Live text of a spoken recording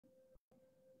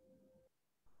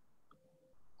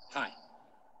Hi,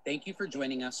 thank you for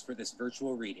joining us for this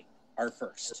virtual reading, our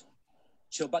first.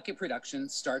 Chill Bucket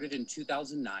Productions started in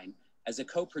 2009 as a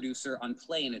co-producer on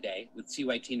Play in a Day with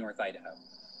CYT North Idaho.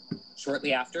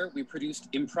 Shortly after, we produced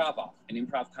Improv Off, an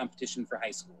improv competition for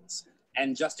high schools.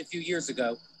 And just a few years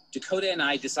ago, Dakota and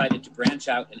I decided to branch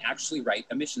out and actually write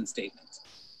a mission statement.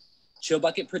 Chill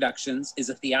Bucket Productions is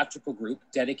a theatrical group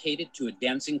dedicated to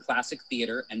advancing classic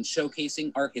theater and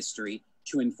showcasing our history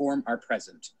to inform our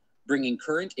present, bringing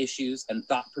current issues and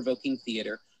thought-provoking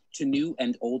theater to new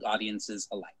and old audiences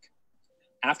alike.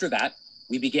 After that,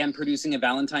 we began producing a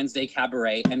Valentine's Day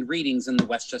cabaret and readings in the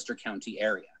Westchester County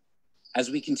area.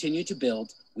 As we continue to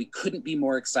build, we couldn't be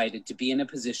more excited to be in a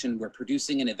position where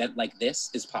producing an event like this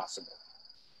is possible.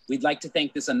 We'd like to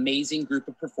thank this amazing group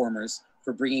of performers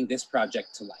for bringing this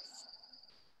project to life.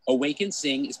 Awake and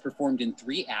Sing is performed in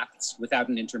 3 acts without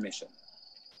an intermission.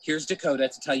 Here's Dakota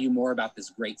to tell you more about this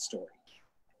great story.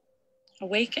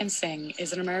 Awake and Sing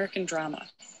is an American drama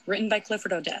written by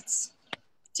Clifford Odets. It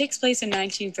takes place in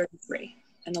 1933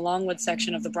 in the Longwood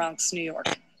section of the Bronx, New York.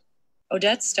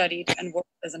 Odets studied and worked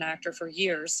as an actor for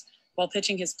years while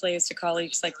pitching his plays to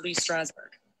colleagues like Lee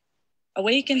Strasberg.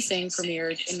 Awake and Sing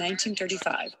premiered in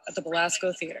 1935 at the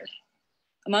Belasco Theater.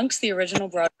 Amongst the original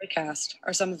Broadway cast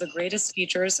are some of the greatest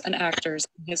teachers and actors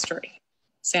in history: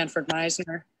 Sanford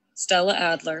Meisner, Stella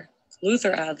Adler,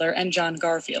 Luther Adler, and John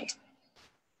Garfield.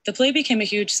 The play became a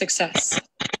huge success,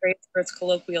 praised for its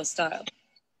colloquial style.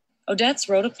 Odets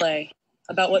wrote a play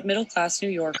about what middle-class New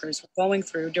Yorkers were going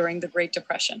through during the Great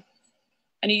Depression,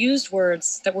 and he used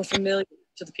words that were familiar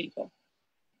to the people.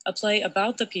 A play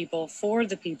about the people, for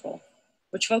the people,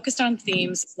 which focused on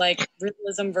themes like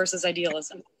realism versus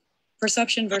idealism,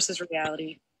 perception versus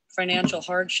reality, financial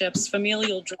hardships,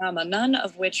 familial drama, none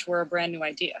of which were a brand new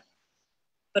idea.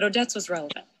 But Odets was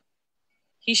relevant.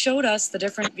 He showed us the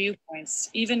different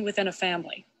viewpoints, even within a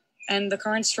family, and the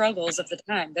current struggles of the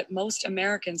time that most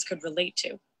Americans could relate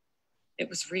to. It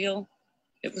was real,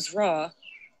 it was raw,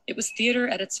 it was theater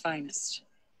at its finest.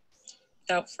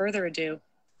 Without further ado,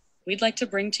 we'd like to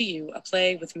bring to you a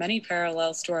play with many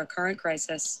parallels to our current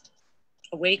crisis,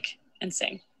 Awake and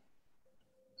Sing.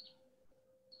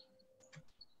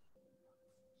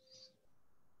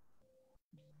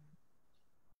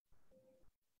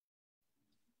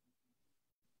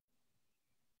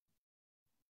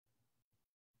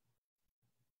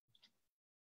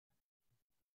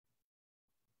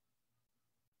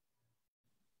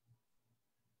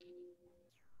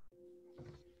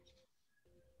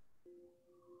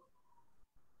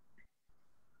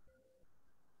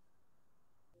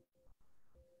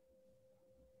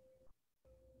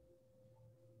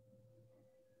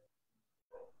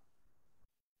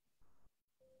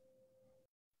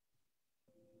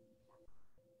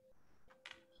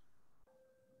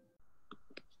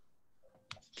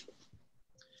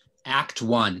 Act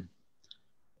 1.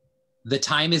 The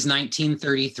time is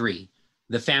 1933.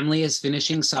 The family is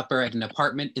finishing supper at an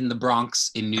apartment in the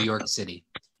Bronx in New York City.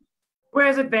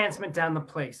 Where's advancement down the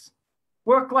place?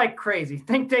 Work like crazy.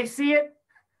 Think they see it?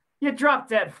 You drop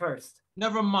dead first.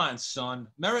 Never mind, son.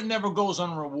 Merit never goes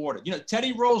unrewarded. You know,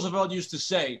 Teddy Roosevelt used to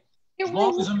say, as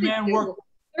long as a man works...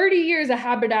 30 years a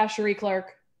haberdashery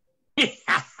clerk.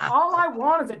 All I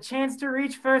want is a chance to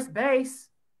reach first base.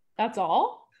 That's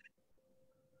all?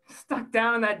 Stuck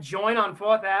down in that joint on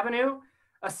 4th Avenue?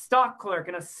 A stock clerk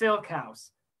in a silk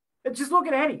house. Just look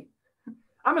at Eddie.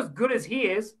 I'm as good as he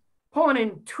is. Pulling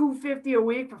in $250 a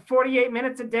week for 48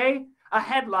 minutes a day. A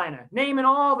headliner, name in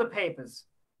all the papers.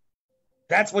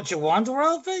 That's what you want,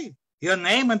 Ralphie? Your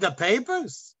name in the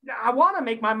papers? I want to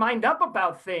make my mind up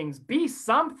about things. Be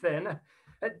something.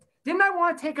 Didn't I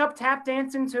want to take up tap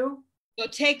dancing too? Go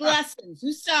take lessons.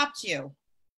 Who stopped you?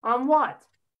 On what?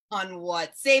 On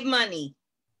what? Save money.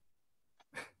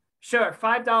 Sure,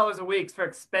 $5 a week for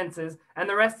expenses and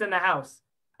the rest in the house.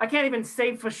 I can't even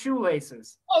save for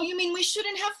shoelaces. Oh, you mean we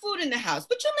shouldn't have food in the house,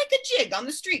 but you'll make a jig on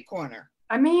the street corner.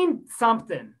 I mean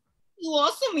something. You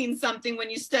also mean something when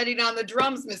you studied on the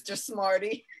drums, Mr.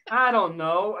 Smarty. I don't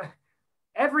know.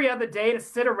 Every other day to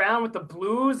sit around with the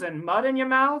blues and mud in your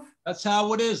mouth? That's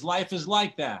how it is. Life is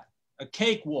like that. A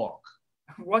cakewalk.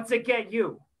 What's it get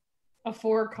you? A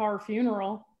 4-car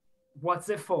funeral. What's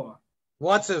it for?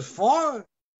 What's it for?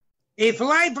 If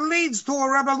life leads to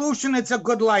a revolution, it's a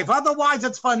good life. Otherwise,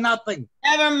 it's for nothing.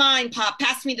 Never mind, Pop.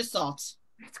 Pass me the salt.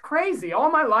 It's crazy. All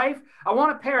my life, I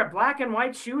want a pair of black and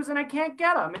white shoes and I can't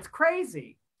get them. It's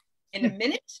crazy. In a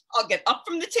minute, I'll get up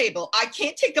from the table. I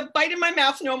can't take a bite in my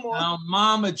mouth no more. Now,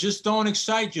 Mama, just don't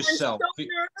excite yourself. I'm so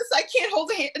nervous. I can't hold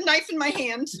a knife in my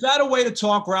hand. Is that a way to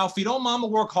talk, Ralphie? Don't Mama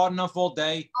work hard enough all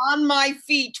day? On my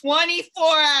feet, 24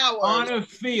 hours. On her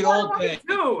feet What all do I day.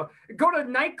 do? Go to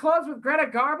nightclubs with Greta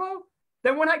Garbo?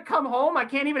 Then when I come home, I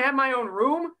can't even have my own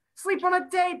room? Sleep on a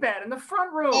daybed in the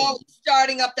front room. Oh,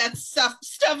 starting up that stuff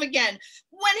again.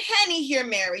 When Henny here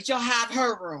marries, you'll have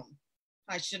her room.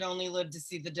 I should only live to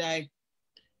see the day.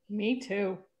 Me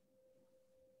too.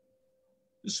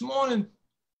 This morning,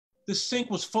 the sink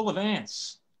was full of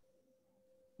ants.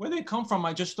 Where they come from,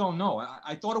 I just don't know.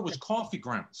 I thought it was coffee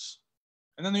grounds.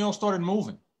 And then they all started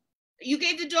moving. You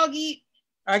gave the dog eat.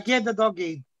 I gave the dog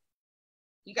eat.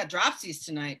 You got dropsies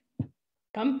tonight.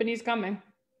 Company's coming.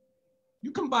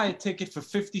 You can buy a ticket for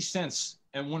 50 cents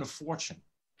and win a fortune.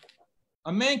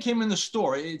 A man came in the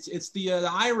store. It's the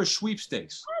Irish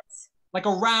sweepstakes. What? Like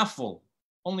a raffle,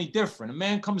 only different. A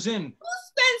man comes in.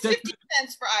 Who spends 50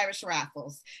 cents for Irish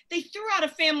raffles? They threw out a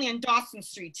family on Dawson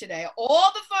Street today. All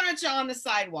the furniture on the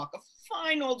sidewalk. A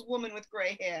fine old woman with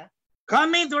gray hair.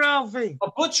 Come in, Ralphie.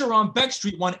 A butcher on Beck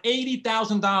Street won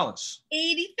 $80,000.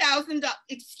 $80,000.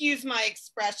 Excuse my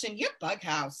expression. You're bug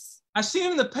house. I seen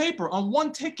him in the paper on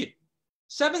one ticket.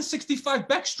 765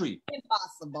 Beck Street.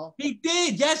 Impossible. He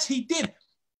did. Yes, he did.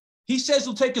 He says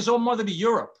he'll take his old mother to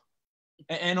Europe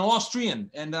and Austrian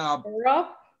and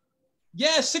Europe?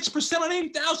 yeah, 6% on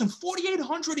 80,000,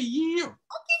 4,800 a year. I'll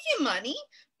give you money.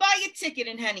 Buy a ticket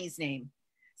in Henny's name.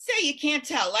 Say you can't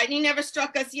tell. Lightning never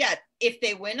struck us yet. If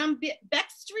they win on Beck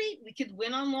Street, we could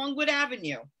win on Longwood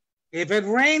Avenue. If it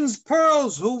rains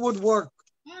pearls, who would work?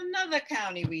 Another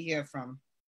county we hear from.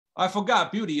 I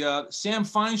forgot, Beauty. Sam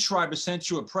Feinschreiber sent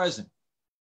you a present.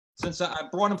 Since I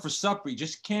brought him for supper, he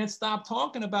just can't stop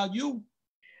talking about you.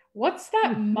 What's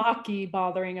that Maki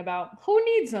bothering about? Who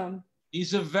needs him?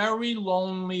 He's a very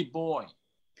lonely boy.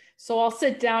 So I'll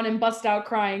sit down and bust out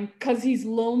crying because he's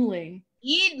lonely.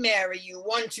 He'd marry you,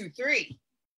 1, 2, 3.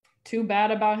 Too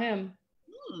bad about him.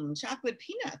 Chocolate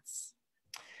peanuts.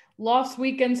 Loft's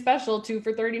weekend special, 2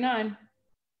 for $39.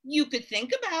 You could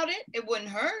think about it. It wouldn't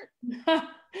hurt.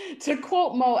 To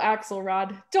quote Mo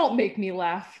Axelrod, don't make me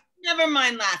laugh. Never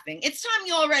mind laughing. It's time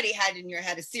you already had in your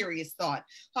head a serious thought.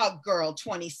 Oh, girl,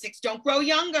 26, don't grow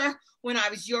younger. When I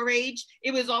was your age,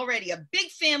 it was already a big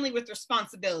family with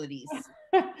responsibilities.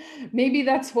 Maybe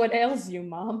that's what ails you,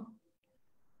 Mom.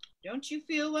 Don't you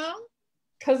feel well?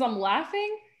 'Cause I'm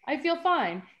laughing? I feel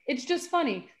fine. It's just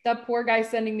funny, that poor guy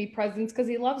sending me presents because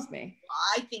he loves me.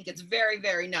 I think it's very,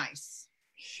 very nice.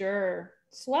 Sure.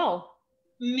 Swell.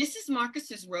 Mrs.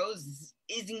 Marcus's Rose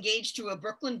is engaged to a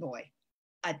Brooklyn boy,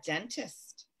 a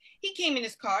dentist. He came in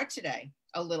his car today.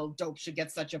 A little dope should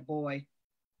get such a boy.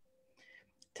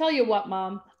 Tell you what,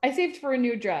 Mom, I saved for a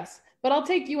new dress, but I'll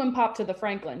take you and Pop to the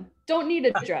Franklin. Don't need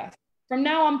a dress. From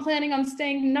now I'm planning on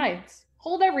staying nights.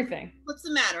 Hold everything. What's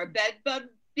the matter? A bed bug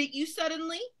bit you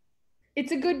suddenly?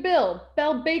 It's a good build.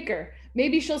 Belle Baker.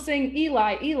 Maybe she'll sing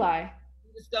Eli, Eli. He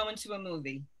was going to a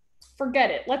movie. Forget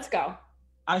it. Let's go.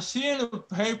 I see in the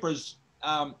papers,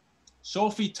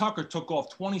 Sophie Tucker took off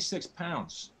 26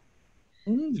 pounds.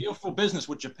 Fearful business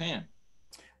with Japan.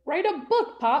 Write a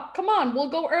book, Pop. Come on, we'll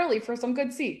go early for some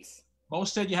good seats.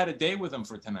 Most said you had a date with him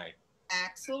for tonight.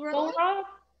 Axelrod? Rob?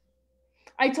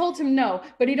 I told him no,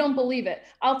 but he don't believe it.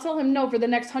 I'll tell him no for the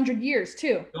next 100 years,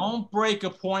 too. Don't break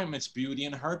appointments, Beauty,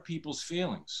 and hurt people's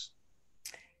feelings.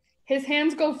 His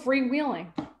hands go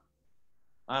freewheeling.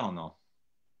 I don't know.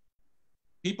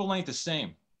 People ain't the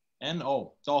same.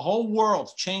 N-O. The whole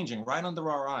world's changing right under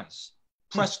our eyes.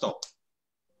 Presto.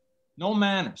 No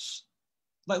manners.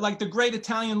 Like the great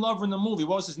Italian lover in the movie.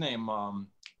 What was his name?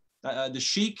 The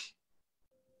Sheik?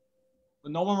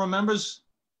 No one remembers?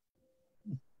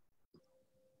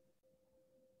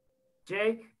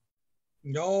 Jake,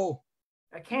 No.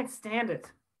 I can't stand it.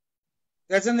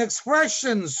 There's an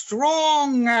expression,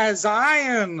 strong as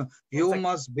iron, you like-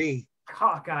 must be.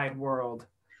 Cockeyed world.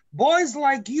 Boys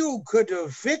like you could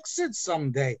fix it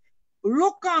someday.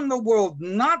 Look on the world,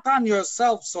 not on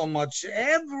yourself so much.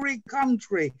 Every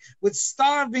country with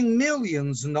starving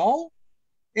millions, no?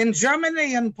 In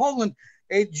Germany and Poland,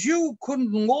 a Jew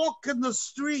couldn't walk in the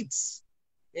streets.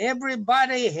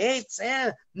 Everybody hates,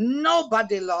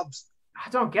 nobody loves. I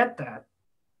don't get that.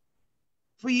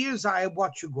 For years, I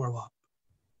watched you grow up.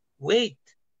 Wait,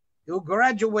 you'll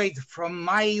graduate from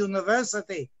my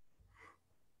university.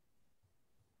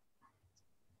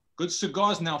 Good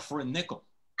cigars now for a nickel.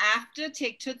 After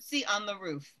take Tootsie on the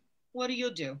roof. What do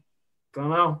you do? Don't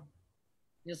know.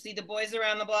 You'll see the boys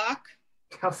around the block?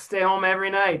 I'll stay home every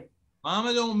night.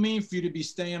 Mama don't mean for you to be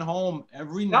staying home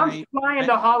every I'm night. flying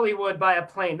to Hollywood by a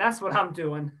plane. That's what I'm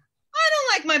doing. I don't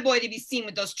like my boy to be seen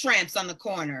with those tramps on the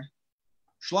corner.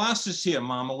 Schlosser's here,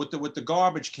 Mama, with the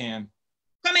garbage can.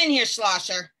 Come in here,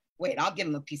 Schlosser. Wait, I'll give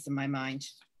him a piece of my mind.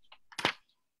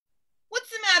 What's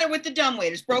the matter with the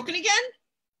dumbwaiters? Broken again?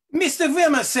 Mr.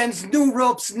 Wimmer sends new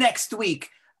ropes next week.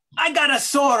 I got a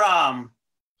sore arm.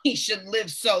 He should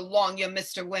live so long, your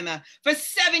Mr. Wimmer. For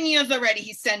 7 years already,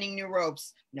 he's sending new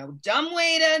ropes. No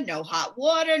dumbwaiter, no hot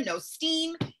water, no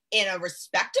steam. In a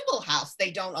respectable house, they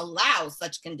don't allow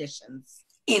such conditions.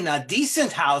 In a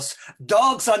decent house,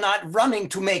 dogs are not running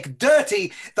to make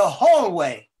dirty the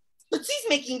hallway. Tootsie's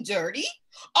making dirty?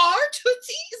 Our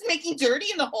Tootsie is making dirty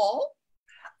in the hall?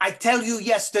 I tell you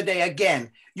yesterday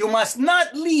again, you must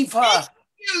not leave her.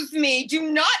 Excuse me,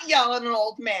 do not yell at an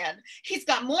old man. He's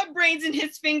got more brains in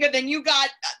his finger than you got,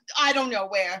 I don't know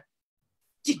where.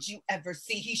 Did you ever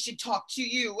see he should talk to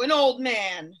you, an old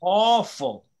man?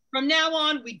 Awful. From now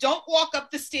on, we don't walk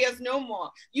up the stairs no more.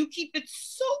 You keep it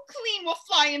so clean, we'll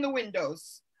fly in the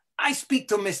windows. I speak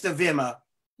to Mr. Wimmer.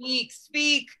 Speak,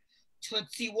 speak.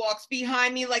 Tootsie walks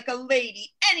behind me like a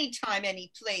lady, anytime,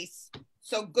 any place.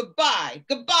 So goodbye.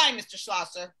 Goodbye, Mr.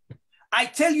 Schlosser. I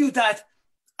tell you that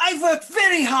I worked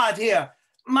very hard here.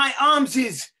 My arms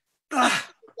is...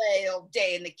 Play all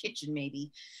day in the kitchen,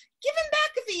 maybe. Give him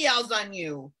back if he yells on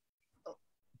you.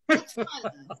 It's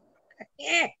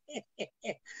funny.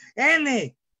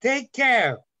 Annie, take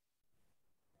care.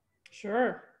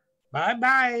 Sure.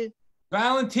 Bye-bye.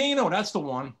 Valentino, that's the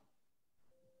one.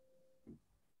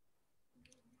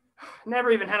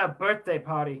 Never even had a birthday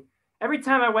party. Every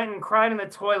time I went and cried in the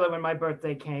toilet when my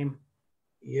birthday came.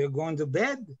 You're going to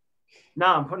bed? No,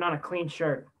 I'm putting on a clean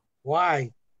shirt.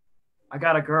 Why? I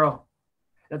got a girl.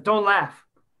 Now, don't laugh.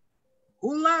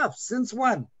 Who laughs? Since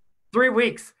when? 3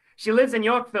 weeks. She lives in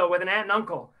Yorkville with an aunt and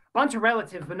uncle. Bunch of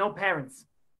relatives, but no parents.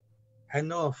 I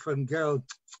know a friend girl.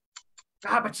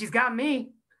 But she's got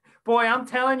me. Boy, I'm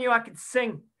telling you, I could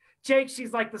sing. Jake,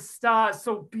 she's like the stars,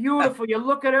 so beautiful. You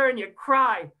look at her and you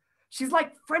cry. She's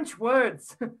like French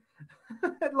words.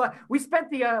 We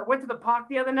went to the park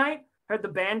the other night, heard the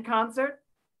band concert.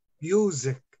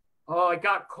 Music. Oh, it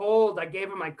got cold. I gave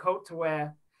her my coat to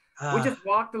wear. We just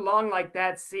walked along like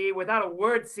that, see, without a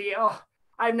word, see. Oh,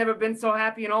 I've never been so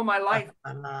happy in all my life.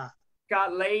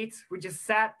 Got late. We just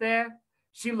sat there.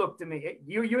 She looked at me.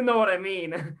 You know what I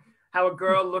mean. How a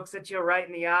girl looks at you right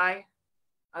in the eye.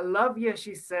 I love you,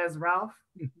 she says, Ralph.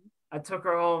 I took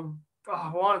her home. Oh,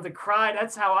 I wanted to cry.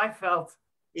 That's how I felt.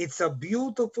 It's a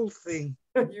beautiful thing.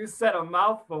 You said a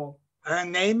mouthful. Her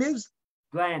name is?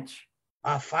 Blanche.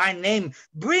 A fine name.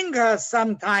 Bring her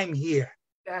sometime here.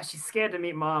 She's scared to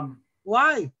meet Mom.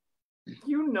 Why?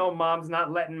 You know Mom's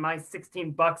not letting my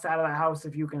 $16 out of the house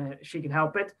if she can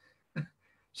help it.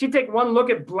 She'd take one look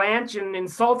at Blanche and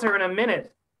insult her in a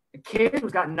minute. A kid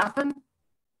who's got nothing?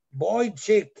 Boy,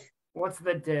 chick. What's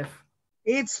the diff?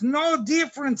 It's no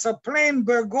difference of plain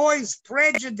Burgoy's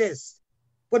prejudice.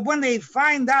 But when they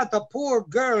find out the poor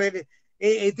girl,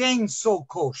 it ain't so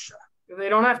kosher. They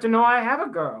don't have to know I have a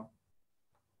girl.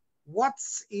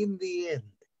 What's in the end?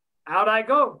 Out I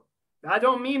go. I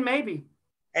don't mean maybe.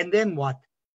 And then what?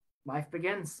 Life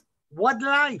begins. What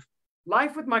life?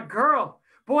 Life with my girl.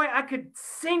 Boy, I could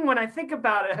sing when I think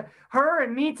about it. Her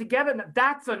and me together,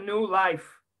 that's a new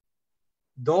life.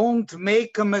 Don't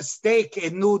make a mistake,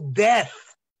 a new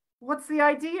death. What's the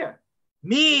idea?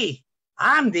 Me,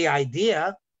 I'm the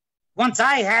idea. Once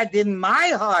I had in my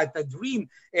heart a dream,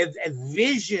 a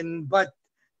vision, but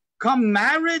come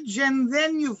marriage and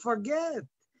then you forget.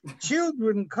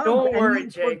 Children come. Don't worry,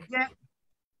 and Jake. Forget.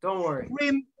 Don't worry.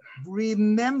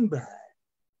 Remember,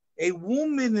 a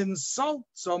woman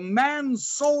insults a man's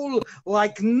soul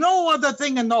like no other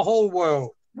thing in the whole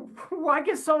world. Well, I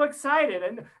get so excited,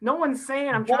 and no one's saying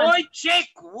I'm trying. Boy, chick,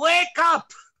 wake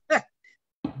up!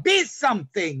 Be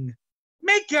something.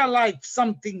 Make your life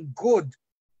something good.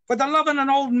 For the love of an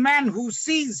old man who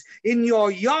sees in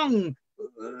your young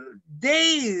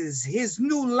days his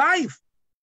new life.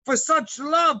 For such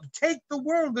love, take the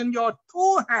world in your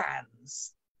 2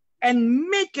 hands and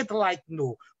make it like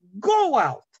new. Go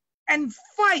out and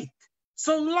fight.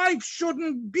 So life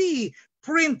shouldn't be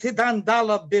printed on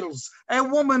dollar bills. A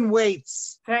woman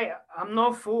waits. Hey, I'm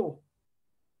no fool.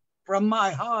 From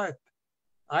my heart,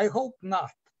 I hope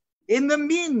not. In the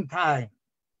meantime.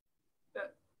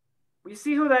 Will you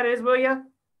see who that is, will you?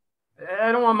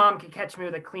 I don't want Mom to catch me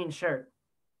with a clean shirt.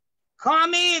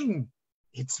 Come in.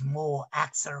 It's Mo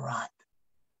Axelrod.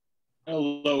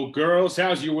 Hello, girls.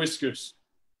 How's your whiskers?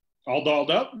 All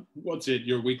dolled up? What's it,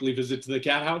 your weekly visit to the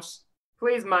cat house?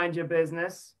 Please mind your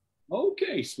business.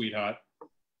 Okay, sweetheart.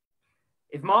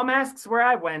 If Mom asks where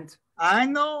I went. I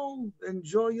know.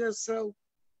 Enjoy yourself.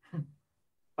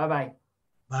 Bye-bye.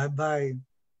 Bye-bye.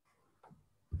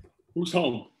 Who's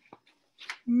home?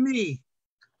 Me.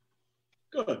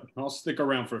 Good. I'll stick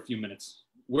around for a few minutes.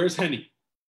 Where's Henny?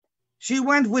 She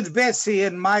went with Bessie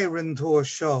and Myron to a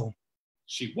show.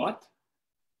 She what?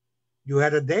 You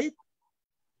had a date?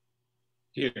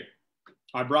 Here,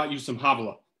 I brought you some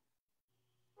havla.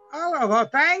 Oh, well,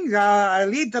 thanks.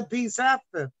 I'll eat a piece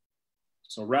after.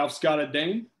 So Ralph's got a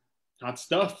dame? Hot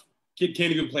stuff. Kid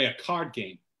can't even play a card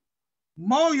game.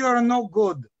 Mo, you're no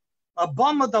good. A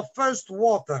bum of the first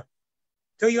water.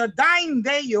 Till your dying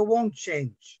day, you won't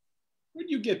change. Where'd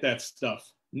you get that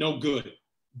stuff? No good.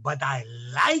 But I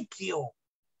like you.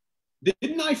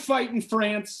 Didn't I fight in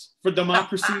France for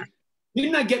democracy?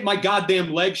 Didn't I get my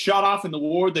goddamn leg shot off in the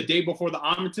war the day before the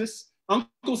armistice?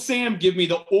 Uncle Sam gave me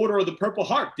the Order of the Purple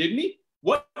Heart, didn't he?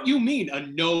 What do you mean, a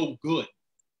no good?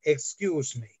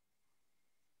 Excuse me.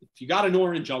 If you got an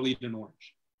orange, I'll eat an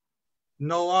orange.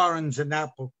 No orange and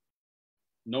apple.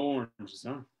 No oranges,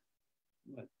 huh?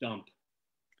 What a dump.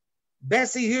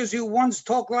 Bessie hears you once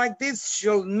talk like this,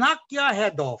 she'll knock your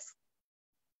head off.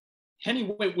 Henny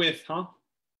went with, huh?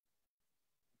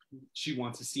 She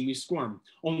wants to see me squirm.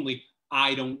 Only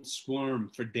I don't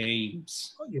squirm for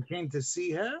dames. Oh, you came to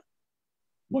see her?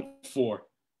 What for?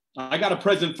 I got a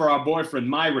present for our boyfriend,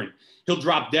 Myron. He'll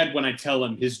drop dead when I tell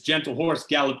him his gentle horse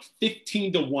galloped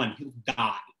 15 to 1. He'll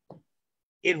die.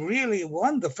 It really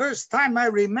won the first time I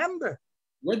remember.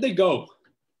 Where'd they go?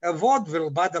 A vaudeville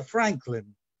by the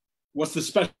Franklin. What's the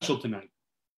special tonight?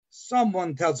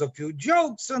 Someone tells a few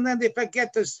jokes, and then they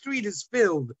forget the street is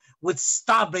filled with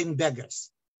starving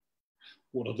beggars.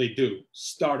 What'll they do?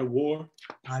 Start a war?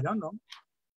 I don't know.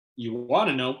 You want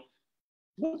to know.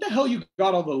 What the hell you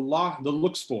got all the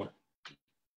looks for?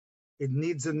 It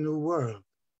needs a new world.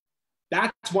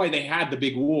 That's why they had the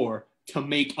big war, to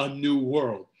make a new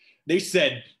world. They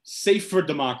said, safe for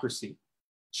democracy.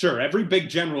 Sure, every big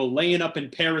general laying up in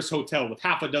Paris hotel with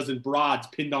half a dozen broads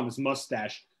pinned on his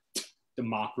mustache.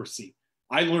 Democracy.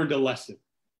 I learned a lesson.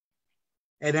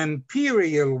 An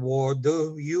imperial war,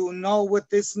 do you know what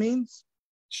this means?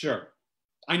 Sure,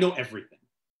 I know everything.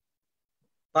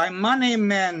 By money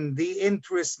men, the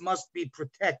interest must be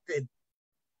protected.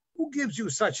 Who gives you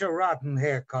such a rotten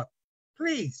haircut?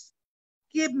 Please,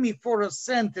 give me for a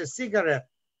cent a cigarette.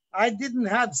 I didn't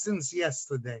have since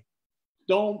yesterday.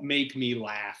 Don't make me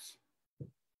laugh.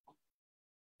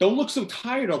 Don't look so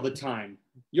tired all the time.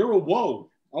 You're a woe,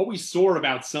 always sore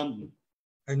about something.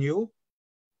 And you?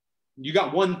 You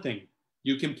got one thing.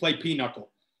 You can play pinochle.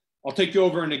 I'll take you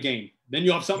over in a game. Then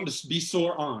you'll have something to be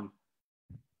sore on.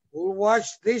 Who'll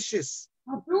wash dishes?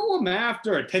 I'll do them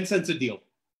after. 10 cents a deal.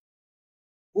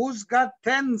 Who's got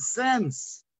 10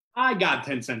 cents? I got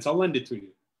 10 cents. I'll lend it to you.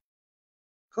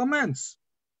 Commence.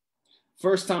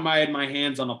 First time I had my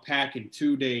hands on a pack in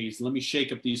 2 days. Let me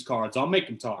shake up these cards. I'll make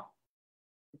them talk.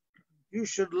 You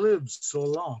should live so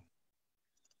long.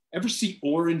 Ever see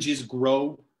oranges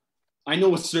grow? I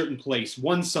know a certain place.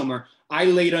 One summer, I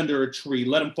laid under a tree,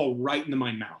 let them fall right into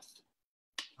my mouth.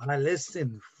 I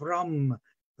listen from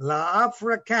La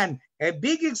African. A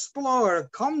big explorer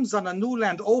comes on a new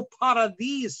land, O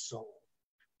Paradiso.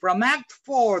 From Act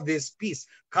 4, this piece,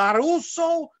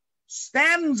 Caruso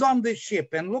stands on the ship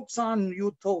and looks on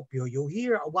utopia. You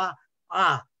hear,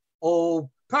 oh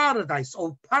paradise,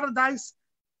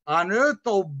 on earth,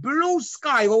 oh blue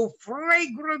sky, oh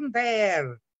fragrant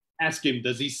air. Ask him,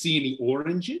 does he see any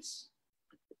oranges?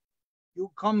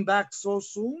 You come back so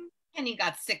soon? Henny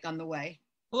got sick on the way.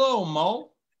 Hello,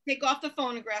 Mo. Take off the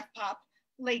phonograph, Pop.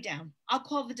 Lay down. I'll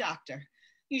call the doctor.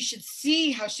 You should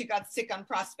see how she got sick on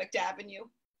Prospect Avenue.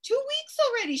 2 weeks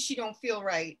already she don't feel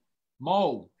right.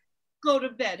 Mo. Go to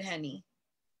bed, Henny.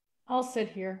 I'll sit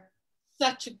here.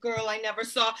 Such a girl I never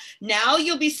saw. Now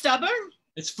you'll be stubborn?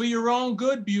 It's for your own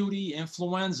good, beauty.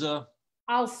 Influenza.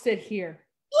 I'll sit here.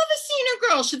 You ever seen a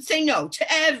girl should say no to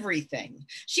everything?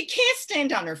 She can't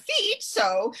stand on her feet,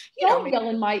 so, Don't yell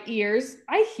in my ears.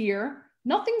 I hear.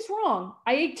 Nothing's wrong.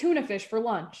 I ate tuna fish for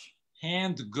lunch.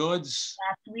 Hand goods.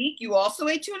 Last week, you also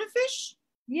ate tuna fish?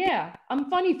 Yeah, I'm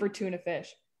funny for tuna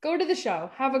fish. Go to the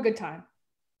show. Have a good time.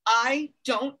 I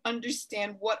don't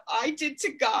understand what I did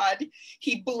to God.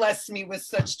 He blessed me with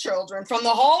such children from the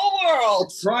whole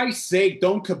world. For Christ's sake,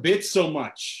 don't kibitz so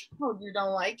much. Oh, you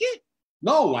don't like it?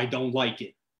 No, I don't like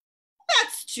it.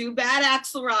 That's too bad,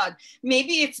 Axelrod.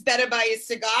 Maybe it's better by his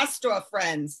cigar store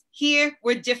friends. Here,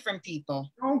 we're different people.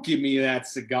 Don't give me that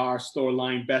cigar store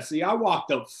line, Bessie. I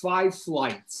walked up 5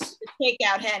 flights. To take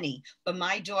out Henny, but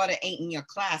my daughter ain't in your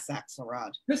class,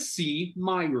 Axelrod. To see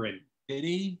Myron. Did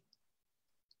he?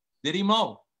 Did he,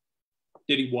 Mo?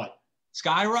 Did he what?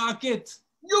 Skyrocket.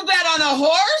 You bet on a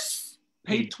horse?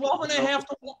 Paid 12.5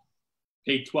 to 1.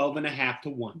 Paid 12.5 to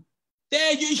 1.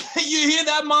 There, you hear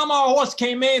that, Mama? Our horse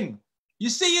came in. You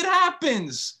see, it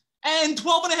happens. And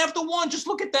 12.5 to 1, just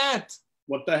look at that.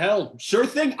 What the hell? Sure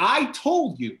thing, I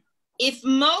told you. If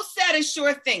Mo said a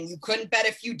sure thing, you couldn't bet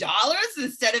a few dollars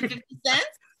instead of 50 cents?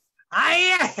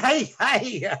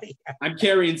 I'm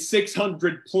carrying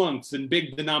 600 plunks in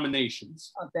big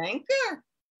denominations. A banker.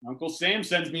 Uncle Sam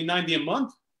sends me 90 a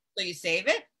month. So you save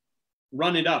it?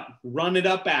 Run it up,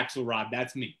 Axelrod.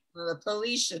 That's me. Well, the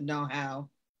police should know how.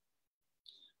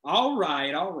 All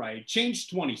right.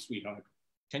 Change 20, sweetheart.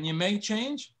 Can you make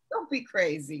change? Don't be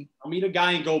crazy. I'll meet a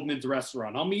guy in Goldman's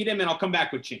restaurant. I'll meet him and I'll come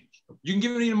back with change. You can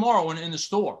give it to me tomorrow in the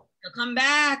store. He'll come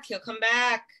back.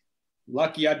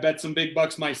 Lucky I bet some big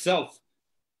bucks myself.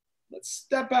 Let's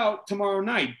step out tomorrow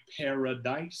night,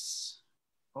 paradise.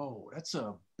 Oh, that's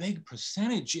a big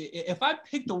percentage. If I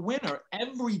picked a winner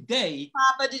every day.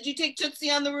 Papa, did you take Tootsie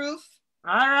on the roof?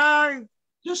 All right.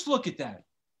 Just look at that.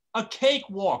 A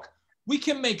cakewalk. We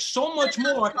can make so much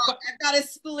more. I've got a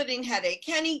splitting headache.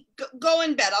 Kenny, go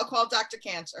in bed. I'll call Dr.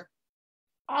 Cantor.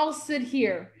 I'll sit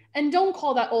here. And don't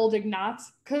call that old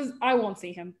Ignatz, because I won't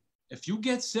see him. If you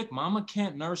get sick, Mama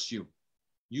can't nurse you.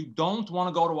 You don't want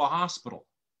to go to a hospital.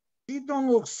 She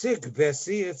don't look sick,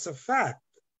 Bessie. It's a fact.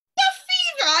 The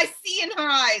fever I see in her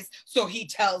eyes. So he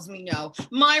tells me no.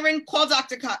 Myron, call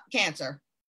Dr. Cantor.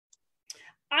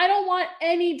 I don't want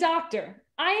any doctor.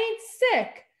 I ain't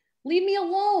sick. Leave me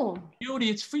alone.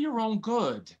 Beauty, it's for your own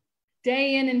good.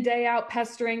 Day in and day out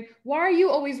pestering. Why are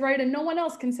you always right and no one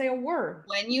else can say a word?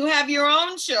 When you have your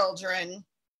own children,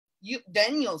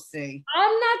 then you'll see.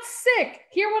 I'm not sick.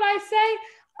 Hear what I say?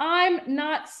 I'm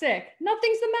not sick.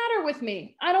 Nothing's the matter with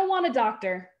me. I don't want a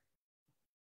doctor.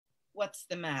 What's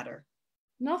the matter?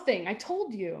 Nothing. I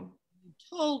told you. You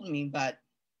told me, but...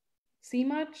 See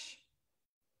much?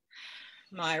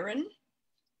 Myron,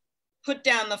 put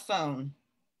down the phone.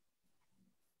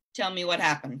 Tell me what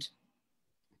happened.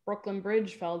 Brooklyn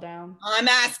Bridge fell down. I'm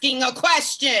asking a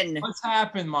question. What's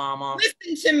happened, Mama?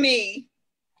 Listen to me.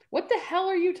 What the hell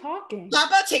are you talking?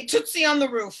 Papa, take Tootsie on the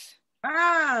roof.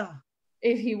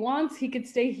 If he wants, he could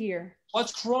stay here.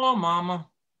 What's wrong, Mama?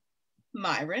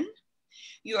 Myron,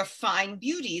 your fine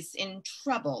beauty's in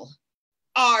trouble.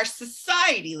 Our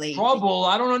society lady. Trouble?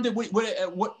 I don't understand.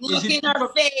 What Look in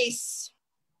her face.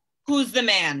 Who's the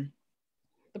man?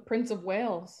 The Prince of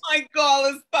Wales. My gall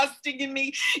is busting in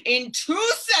me in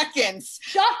 2 seconds.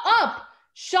 Shut up!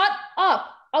 Shut up!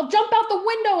 I'll jump out the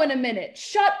window in a minute.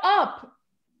 Shut up!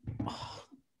 Oh,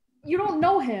 you don't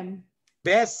know him.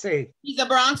 Bessie. He's a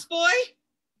Bronx boy?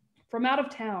 From out of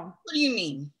town. What do you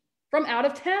mean? From out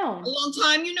of town. A long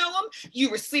time you know him?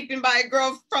 You were sleeping by a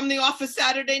girl from the office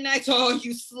Saturday night. Oh,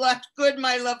 you slept good,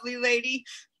 my lovely lady.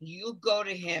 You go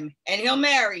to him and he'll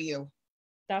marry you.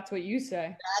 That's what you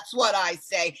say. That's what I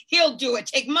say. He'll do it.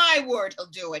 Take my word, he'll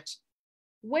do it.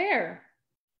 Where?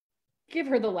 Give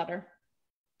her the letter.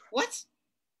 What?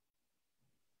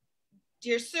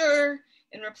 Dear sir,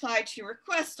 in reply to your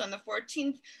request on the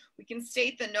 14th, we can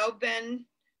state that no Ben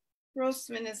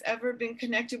Grossman has ever been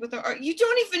connected with our art. You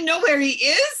don't even know where he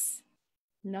is?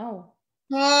 No.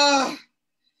 Oh,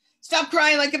 stop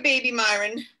crying like a baby,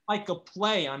 Myron. Like a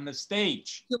play on the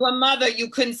stage. To a mother, you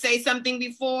couldn't say something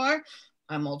before?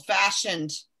 I'm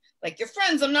old-fashioned. Like your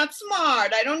friends, I'm not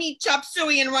smart. I don't eat chop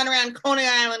suey and run around Coney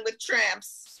Island with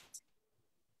tramps.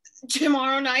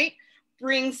 Tomorrow night,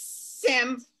 bring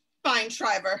Sam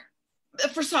Feinschreiber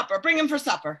for supper. Bring him for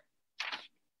supper.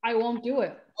 I won't do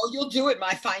it. Oh, you'll do it,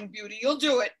 my fine beauty. You'll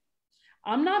do it.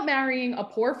 I'm not marrying a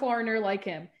poor foreigner like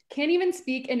him. Can't even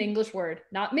speak an English word.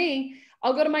 Not me.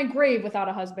 I'll go to my grave without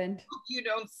a husband. You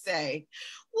don't say.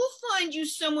 We'll find you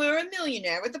somewhere a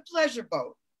millionaire with a pleasure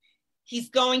boat. He's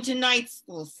going to night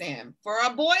school, Sam. For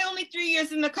a boy only 3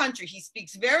 years in the country, he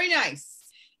speaks very nice.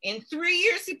 In 3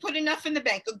 years, he put enough in the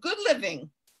bank, a good living.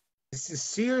 This is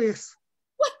serious.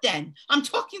 What then? I'm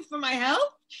talking for my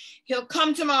health? He'll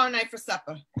come tomorrow night for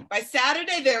supper. By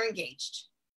Saturday, they're engaged.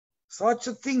 Such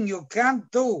a thing you can't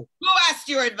do. Who asked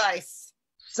your advice?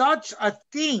 Such a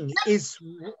thing is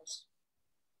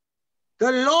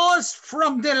the laws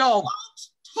from the law.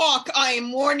 Talk, I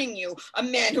am warning you. A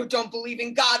man who don't believe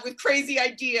in God with crazy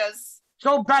ideas.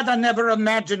 So bad I never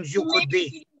imagined you could be.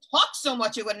 If you didn't talk so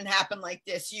much, it wouldn't happen like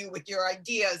this, you with your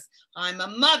ideas. I'm a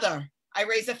mother. I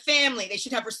raise a family. They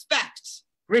should have respect.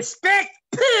 Respect?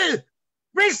 Puh!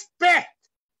 Respect!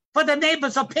 For the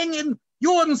neighbor's opinion,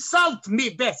 you insult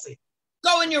me, Bessie.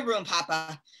 Go in your room,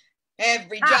 Papa.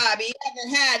 Every job he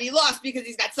ever had, he lost because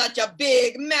he's got such a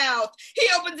big mouth. He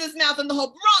opens his mouth and the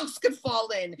whole Bronx could fall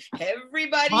in.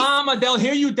 Everybody. Mama, they'll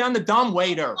hear you down the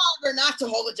dumbwaiter. Longer not to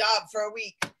hold a job for a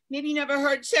week. Maybe you never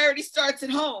heard charity starts at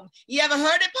home. You ever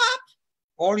heard it, Pop?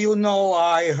 All you know,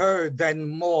 I heard and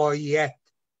more yet.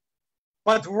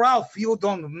 But Ralph, you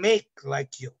don't make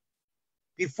like you.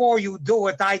 Before you do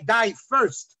it, I die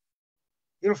first.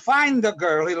 He'll find the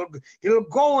girl. He'll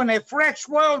go in a fresh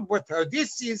world with her.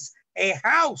 This is a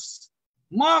house.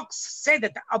 Marx said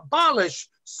it, abolish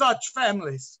such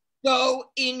families. Go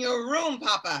in your room,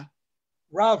 Papa.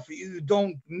 Ralph, you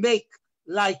don't make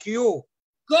like you.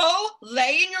 Go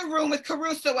lay in your room with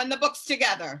Caruso and the books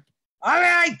together. All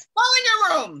right. Go in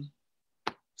your room.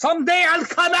 Someday I'll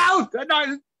come out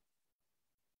and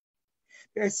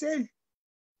they say,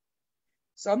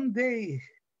 someday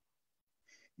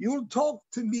you'll talk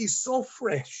to me so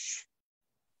fresh.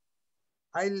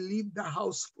 I'll leave the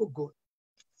house for good.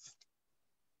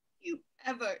 You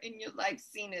ever in your life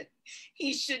seen it?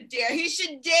 He should dare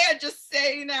just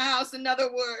say in the house another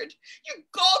word. Your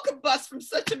gall could bust from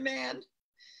such a man.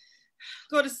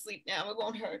 Go to sleep now, it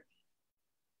won't hurt.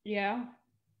 Yeah.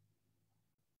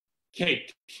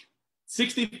 Cake.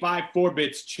 65 4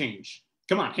 bits change.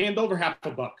 Come on, hand over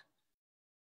 $50.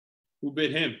 Who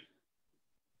bid him?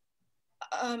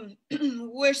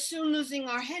 We're soon losing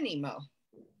our Henny, Mo.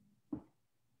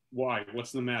 Why?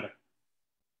 What's the matter?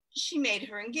 She made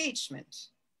her engagement.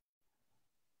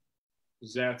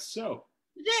 Is that so?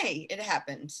 Today it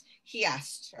happened. He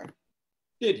asked her.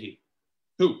 Did he?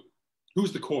 Who?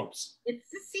 Who's the corpse?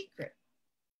 It's a secret.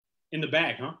 In the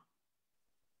bag, huh?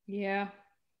 Yeah.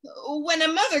 When a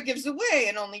mother gives away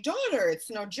an only daughter, it's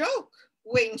no joke.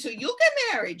 Wait until you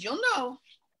get married, you'll know.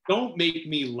 Don't make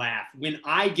me laugh. When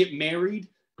I get married,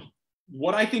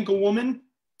 what I think a woman,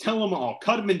 tell them all.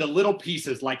 Cut them into little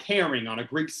pieces like herring on a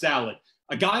Greek salad.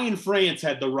 A guy in France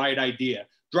had the right idea.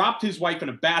 Dropped his wife in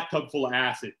a bathtub full of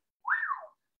acid.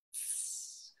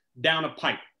 Down a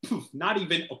pipe. Poof, not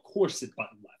even a corset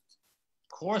button left.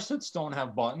 Corsets don't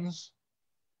have buttons.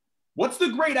 What's the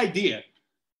great idea?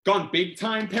 Gone big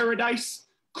time paradise?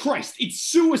 Christ, it's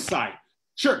suicide.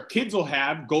 Sure, kids will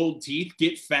have gold teeth,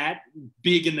 get fat,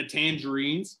 big in the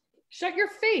tangerines. Shut your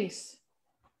face.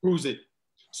 Who's it?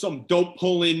 Some dope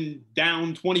pulling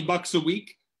down $20 a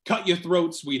week? Cut your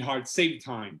throat, sweetheart, save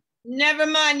time. Never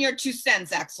mind your 2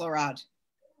 cents, Axelrod.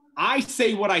 I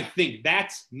say what I think,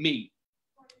 that's me.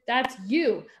 That's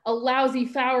you, a lousy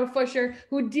fower-fusher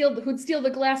who'd steal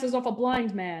the glasses off a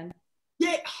blind man.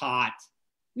 Get hot.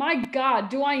 My God,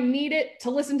 do I need it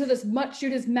to listen to this mutt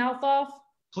shoot his mouth off?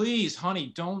 Please,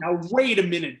 honey, don't. Now, wait a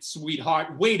minute,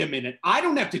 sweetheart. Wait a minute. I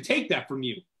don't have to take that from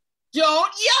you.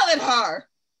 Don't yell at her.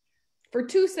 For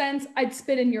 2 cents, I'd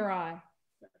spit in your eye.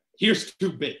 Here's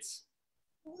 2 bits.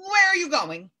 Where are you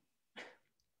going?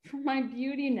 For my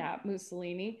beauty nap,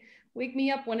 Mussolini. Wake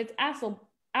me up when it's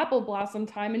apple blossom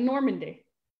time in Normandy.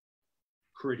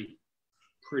 Pretty.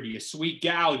 A sweet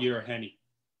gal, you're, Henny.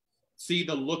 See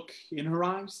the look in her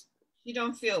eyes? You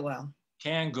don't feel well.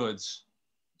 Canned goods.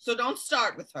 So don't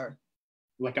start with her.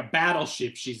 Like a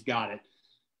battleship, she's got it.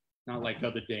 Not like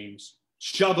other dames.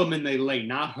 Shove them and they lay,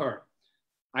 not her.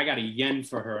 I got a yen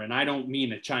for her, and I don't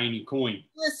mean a Chinese coin.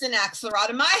 Listen, Axelrod,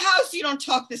 in my house, you don't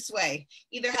talk this way.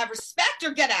 Either have respect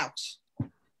or get out. When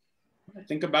I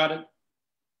think about it,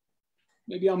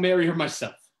 maybe I'll marry her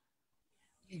myself.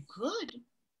 You could.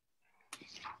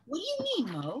 What do you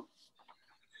mean, Mo?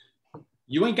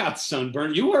 You ain't got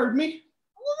sunburn. You heard me.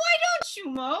 Well, why don't you,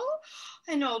 Mo?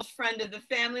 An old friend of the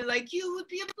family like you would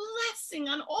be a blessing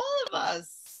on all of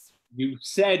us. You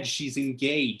said she's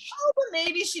engaged. Oh, but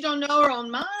maybe she don't know her own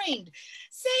mind.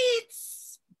 Say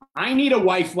it's... I need a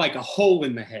wife like a hole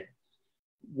in the head.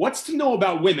 What's to know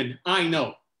about women? I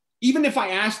know. Even if I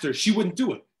asked her, she wouldn't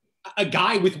do it. A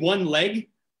guy with one leg?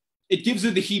 It gives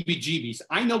her the heebie-jeebies.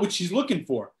 I know what she's looking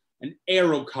for. An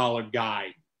arrow collar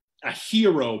guy. A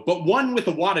hero, but one with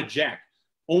a wad of jack.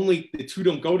 Only the two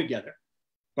don't go together.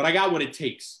 But I got what it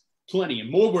takes. Plenty, and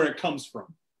more where it comes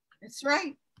from. That's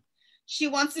right. She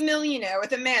wants a millionaire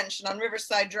with a mansion on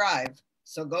Riverside Drive.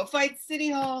 So go fight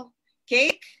City Hall.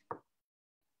 Cake?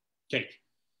 Cake.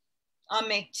 I'll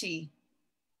make tea.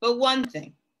 But one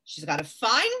thing, she's got a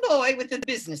fine boy with a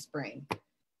business brain.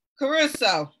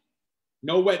 Caruso.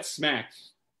 No wet smack.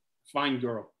 Fine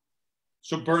girl.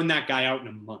 She'll burn that guy out in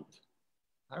a month.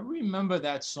 I remember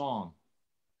that song.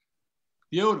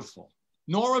 Beautiful.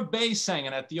 Nora Bay sang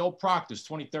it at the old Proctor's,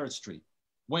 23rd Street.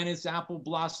 When it's apple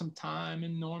blossom time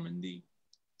in Normandy.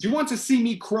 Do you want to see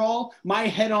me crawl? My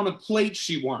head on a plate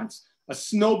she wants. A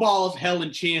snowball of hell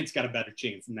and chance got a better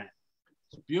chance than that.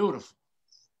 It's beautiful.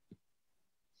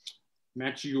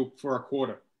 Match you for a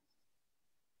quarter.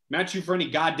 Match you for any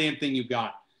goddamn thing you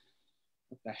got.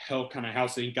 What the hell kind of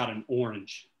house ain't got an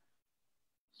orange?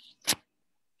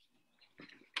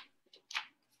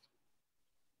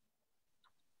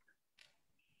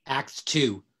 Act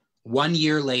 2, 1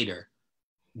 year later.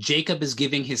 Jacob is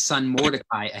giving his son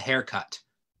Mordecai a haircut.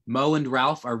 Mo and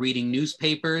Ralph are reading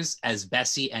newspapers as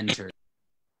Bessie enters.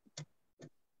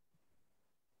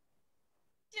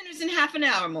 Dinner's in half an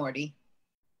hour, Morty.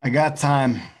 I got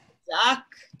time. Duck,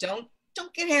 don't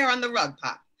get hair on the rug,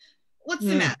 Pop. What's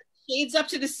the matter? Shades up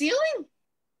to the ceiling?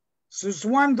 Since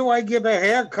when do I give a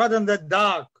haircut in the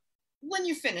dark? When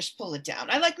you're finished, pull it down.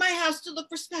 I like my house to look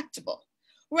respectable.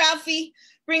 Ralphie,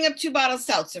 bring up 2 bottles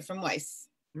seltzer from Weiss.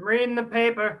 I'm reading the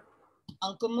paper.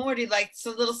 Uncle Morty likes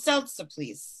a little seltzer,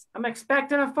 please. I'm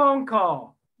expecting a phone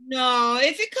call. No,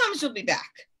 if it comes, you'll be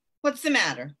back. What's the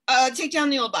matter? Take down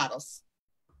the old bottles.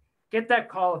 Get that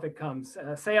call if it comes.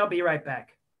 Say I'll be right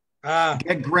back.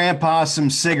 Get Grandpa some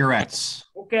cigarettes.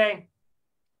 Okay.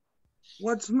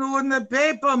 What's new in the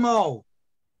paper, Mo?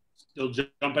 Still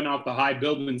jumping out the high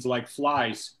buildings like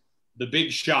flies. The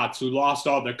big shots who lost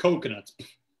all their coconuts.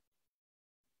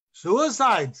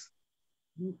 Suicides.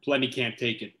 Plenty can't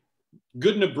take it.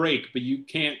 Good in a break, but you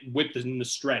can't whip in the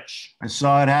stretch. I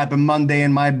saw it happen Monday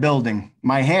in my building.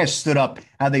 My hair stood up,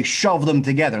 how they shoved them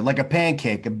together like a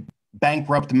pancake, a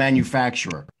bankrupt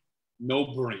manufacturer.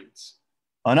 No brains.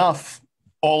 Enough.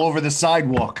 All over the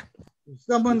sidewalk. If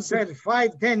someone said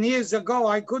 5, 10 years ago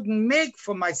I couldn't make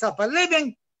for myself a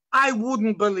living, I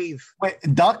wouldn't believe. Wait,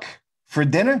 duck? For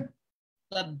dinner?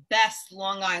 The best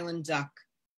Long Island duck.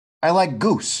 I like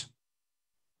goose.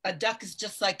 A duck is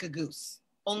just like a goose,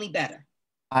 only better.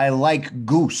 I like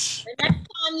goose. The next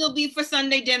time you'll be for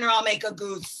Sunday dinner, I'll make a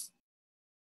goose.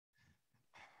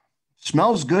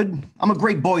 Smells good. I'm a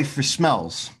great boy for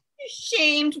smells.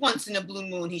 Ashamed. Once in a blue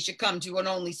moon, he should come to an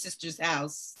only sister's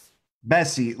house.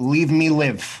 Bessie, leave me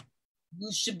live.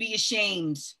 You should be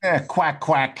ashamed. Quack,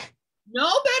 quack. No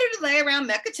better to lay around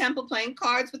Mecca Temple playing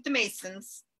cards with the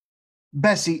Masons.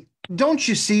 Bessie, don't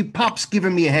you see Pop's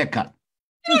giving me a haircut?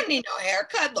 You don't need no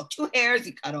haircut. Look, 2 hairs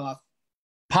he cut off.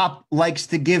 Pop likes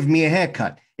to give me a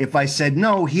haircut. If I said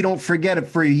no, he don't forget it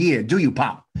for a year. Do you,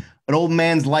 Pop? An old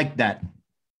man's like that.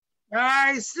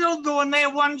 I still doing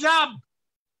their one job.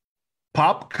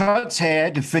 Pop cuts hair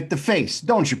to fit the face,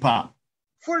 don't you, Pop?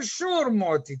 For sure,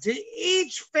 Morty. To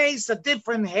each face a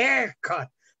different haircut.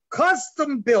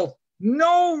 Custom built.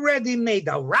 No ready-made.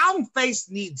 A round face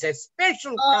needs a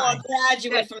special kind. A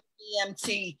graduate from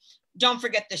EMT. Don't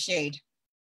forget the shade.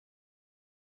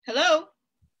 Hello?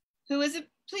 Who is it,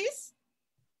 please?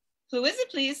 Who is it,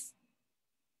 please?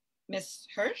 Miss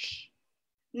Hirsch?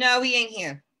 No, he ain't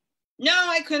here. No,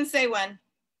 I couldn't say when.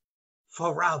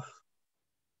 For Ralph.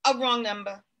 A wrong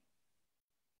number.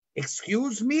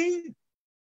 Excuse me?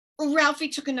 Ralphie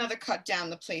took another cut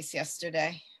down the place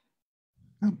yesterday.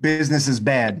 Business is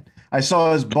bad. I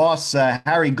saw his boss,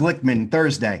 Harry Glickman,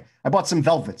 Thursday. I bought some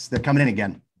velvets. They're coming in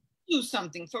again. Do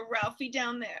something for Ralphie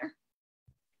down there.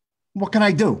 What can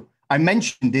I do? I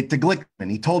mentioned it to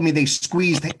Glickman. He told me they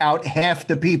squeezed out half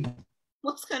the people.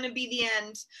 What's going to be the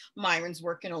end? Myron's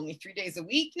working only 3 days a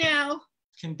week now.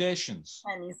 Conditions.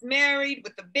 And he's married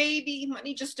with a baby.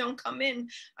 Money just don't come in.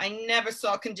 I never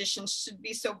saw conditions should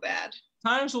be so bad.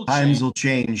 Times will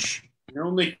change. The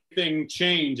only thing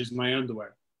change is my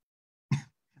underwear.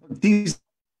 These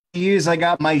years I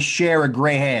got my share of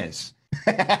gray hairs.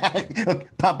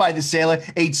 Popeye the Sailor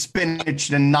ate spinach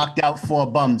and knocked out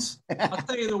 4 bums. I'll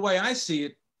tell you the way I see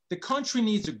it. The country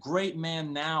needs a great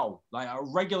man now, like a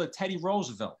regular Teddy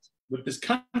Roosevelt. What this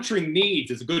country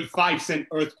needs is a good 5-cent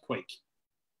earthquake.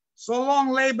 So long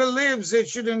labor lives, it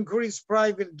should increase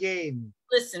private gain.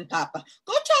 Listen, Papa,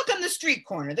 go talk on the street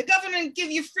corner. The government give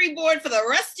you free board for the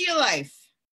rest of your life.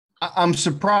 I'm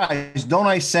surprised. Don't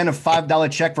I send a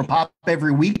 $5 check for Pop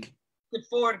every week? Could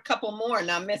forward a couple more and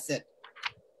not miss it.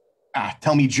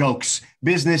 Tell me jokes.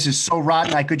 Business is so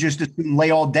rotten, I could just as soon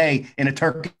lay all day in a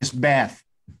Turkish bath.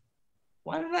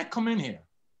 Why did I come in here?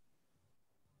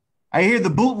 I hear the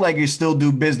bootleggers still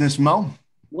do business, Mo.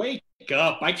 Wake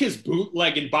up. I kissed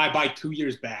bootleg and bye-bye 2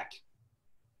 years back.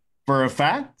 For a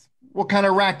fact? What kind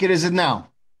of racket is it now?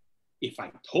 If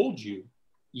I told you,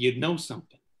 you'd know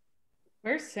something.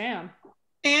 Where's Sam?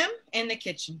 Sam in the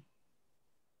kitchen.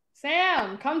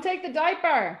 Sam, come take the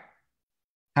diaper.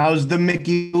 How's the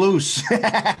Mickey loose?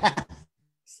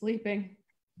 Sleeping.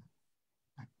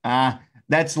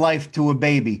 That's life to a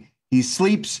baby. He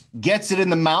sleeps, gets it in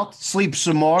the mouth, sleeps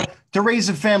some more. To raise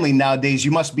a family nowadays,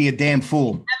 you must be a damn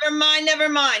fool. Never mind, never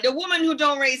mind. A woman who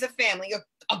don't raise a family,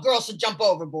 a girl should jump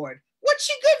overboard. What's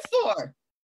she good for?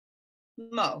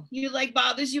 Mo, your leg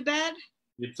bothers you bad?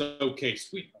 It's okay,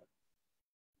 sweetheart.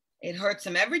 It hurts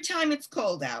him every time it's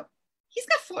cold out. He's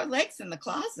got 4 legs in the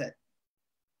closet.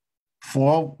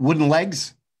 4 wooden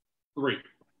legs? 3.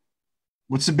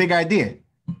 What's the big idea?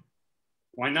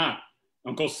 Why not?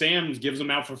 Uncle Sam gives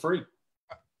them out for free.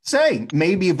 Say,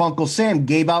 maybe if Uncle Sam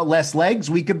gave out less legs,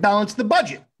 we could balance the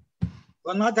budget.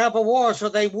 We'll not have a war so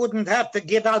they wouldn't have to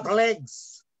give out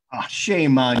legs. Oh,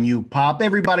 shame on you, Pop.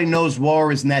 Everybody knows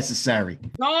war is necessary.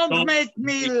 Don't make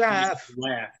me laugh.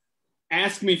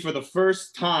 Ask me for the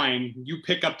first time you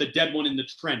pick up the dead one in the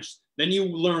trench. Then you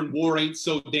learn war ain't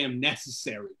so damn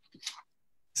necessary.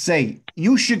 Say,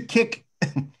 you should kick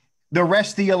the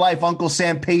rest of your life. Uncle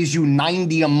Sam pays you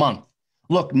 $90 a month.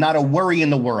 Look, not a worry in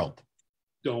the world.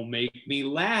 Don't make me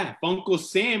laugh. Uncle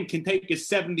Sam can take his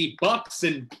 $70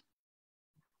 and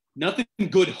nothing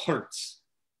good hurts.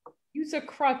 Use a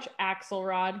crutch,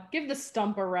 Axelrod. Give the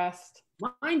stump a rest.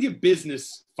 Mind your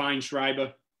business,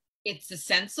 Feinschreiber. It's a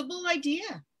sensible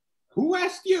idea. Who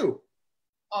asked you?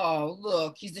 Oh,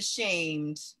 look, he's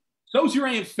ashamed. So's your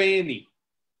Aunt Fanny.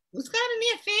 Who's got an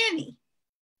Aunt Fanny?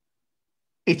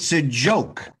 It's a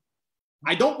joke.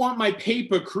 I don't want my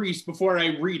paper creased before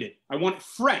I read it. I want it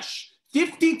fresh.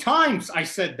 50 times I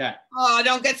said that. Oh,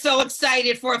 don't get so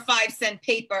excited for a 5-cent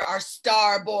paper, our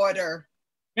star border.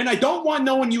 And I don't want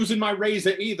no one using my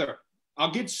razor either.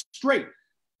 I'll get straight.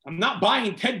 I'm not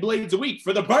buying 10 blades a week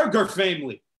for the Berger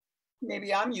family.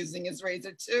 Maybe I'm using his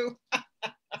razor too.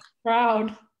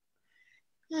 Proud.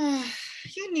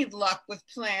 You need luck with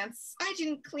plants. I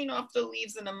didn't clean off the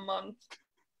leaves in a month.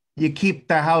 You keep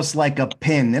the house like a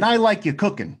pin, and I like your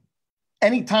cooking.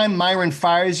 Anytime Myron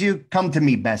fires you, come to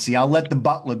me, Bessie. I'll let the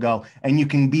butler go, and you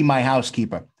can be my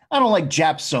housekeeper. I don't like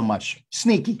Japs so much.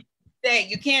 Sneaky. Hey,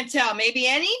 you can't tell. Maybe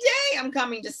any day I'm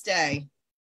coming to stay.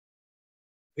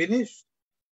 Finished?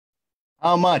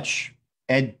 How much,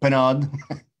 Ed Penard?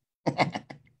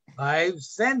 5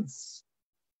 cents.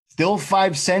 Still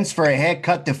 5 cents for a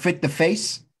haircut to fit the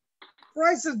face?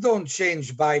 Prices don't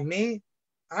change by me.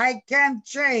 I can't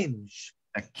change.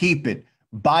 Keep it.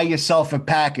 Buy yourself a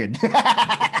package.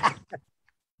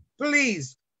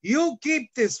 Please, you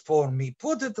keep this for me.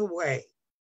 Put it away.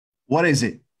 What is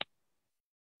it?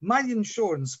 My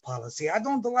insurance policy. I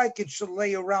don't like it should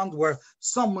lay around where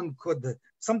something could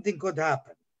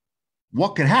happen.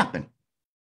 What could happen?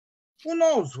 Who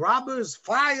knows? Robbers,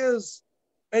 fires.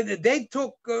 They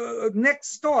took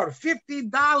next door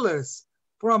 $50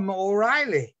 from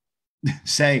O'Reilly.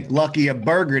 Say, lucky a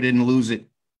Berger didn't lose it.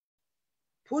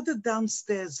 Put it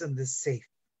downstairs in the safe.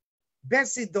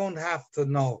 Bessie don't have to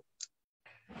know.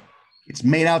 It's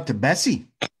made out to Bessie?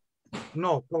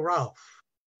 No, to Ralph.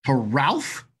 To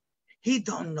Ralph? He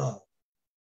don't know.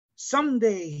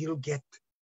 Someday he'll get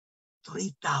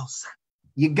 3,000.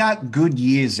 You got good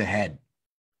years ahead.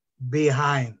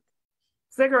 Behind.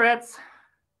 Cigarettes.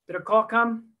 Did a call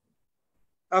come?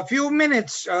 A few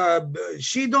minutes.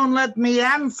 She don't let me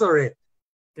answer it.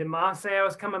 Did Ma say I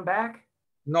was coming back?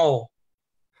 No.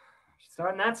 She's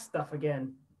starting that stuff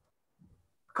again.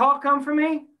 Call come for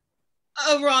me?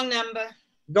 Oh, wrong number.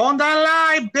 Don't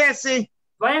lie, Bessie.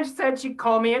 Blanche said she'd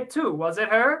call me at 2. Was it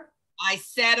her? I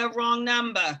said a wrong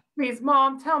number. Please,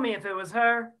 Mom, tell me if it was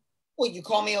her. Will you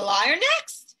call me a liar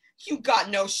next? You got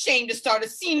no shame to start a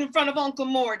scene in front of Uncle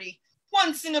Morty.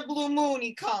 Once in a blue moon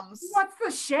he comes. What's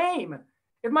the shame?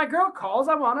 If my girl calls,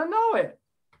 I want to know it.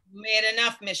 Made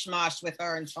enough mishmash with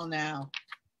her until now.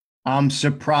 I'm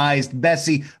surprised.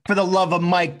 Bessie, for the love of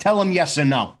Mike, tell him yes or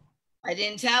no. I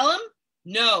didn't tell him?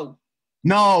 No.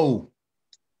 No.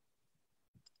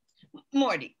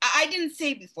 Morty, I didn't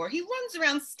say before. He runs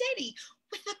around steady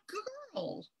with a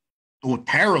girl. Oh,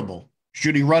 terrible.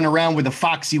 Should he run around with a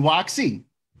foxy woxy?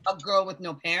 A girl with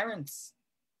no parents.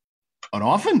 An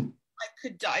orphan? I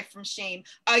could die from shame.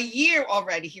 A year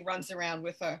already he runs around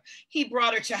with her. He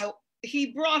brought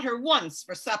her once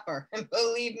for supper. And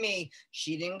believe me,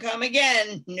 she didn't come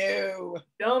again. No.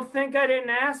 Don't think I didn't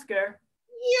ask her.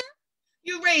 Yeah.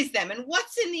 You raised them, and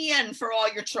what's in the end for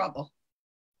all your trouble?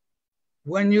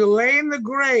 When you lay in the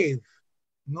grave,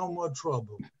 no more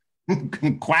trouble.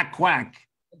 Quack, quack.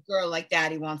 A girl like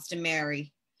that he wants to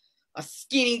marry. A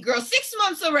skinny girl, 6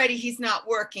 months already, she's not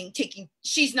working, taking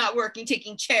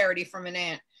charity from an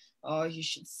aunt. Oh, you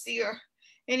should see her.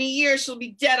 In a year, she'll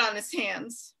be dead on his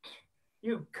hands.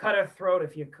 You'd cut her throat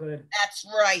if you could. That's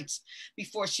right.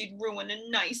 Before she'd ruin a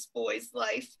nice boy's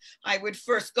life, I would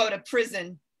first go to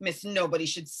prison. Miss Nobody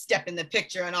should step in the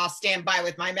picture and I'll stand by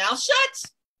with my mouth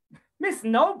shut. Miss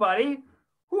Nobody?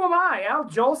 Who am I, Al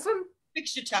Jolson?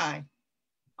 Fix your tie.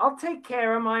 I'll take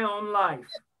care of my own life.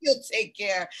 He'll take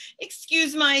care.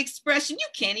 Excuse my expression. You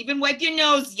can't even wipe your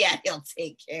nose yet. He'll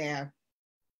take care.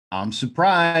 I'm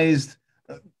surprised.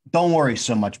 Don't worry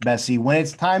so much, Bessie. When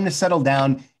it's time to settle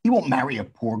down, he won't marry a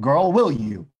poor girl, will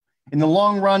you? In the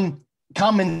long run,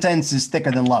 common sense is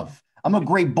thicker than love. I'm a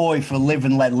great boy for live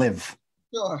and let live.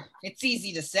 Sure, it's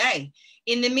easy to say.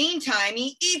 In the meantime,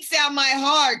 he eats out my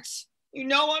heart. You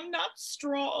know I'm not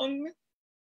strong.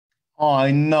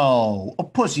 I know. A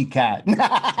pussycat.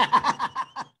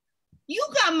 You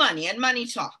got money and money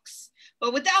talks.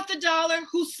 But without the dollar,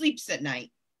 who sleeps at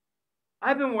night?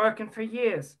 I've been working for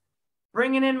years,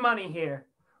 bringing in money here,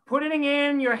 putting it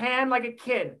in your hand like a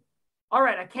kid. All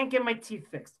right, I can't get my teeth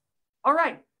fixed. All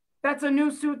right, that's a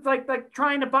new suit like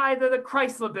trying to buy the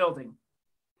Chrysler building.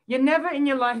 You never in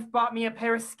your life bought me a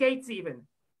pair of skates even.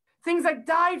 Things I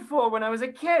died for when I was a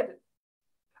kid.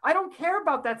 I don't care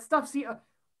about that stuff. See,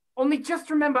 only just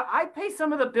remember, I pay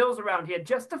some of the bills around here,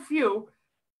 just a few.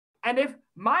 And if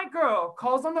my girl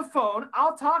calls on the phone,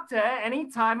 I'll talk to her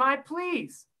anytime I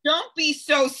please. Don't be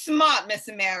so smart, Miss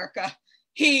America.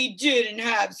 He didn't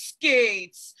have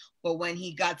skates. But when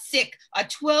he got sick, a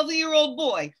 12-year-old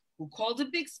boy who called a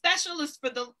big specialist for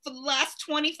the last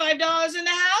 $25 in the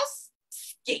house,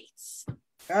 skates.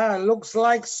 Looks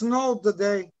like snow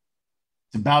today.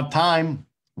 It's about time.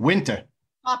 Winter.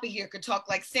 Papa here could talk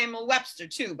like Samuel Webster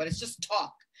too, but it's just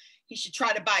talk. He should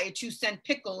try to buy a 2-cent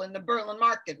pickle in the Berlin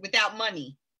market without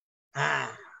money.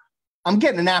 I'm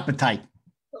getting an appetite.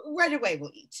 Right away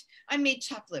we'll eat. I made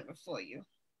chopped liver for you.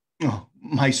 Oh,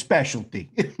 my specialty.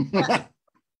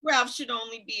 Ralph should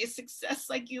only be a success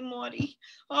like you, Morty.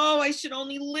 Oh, I should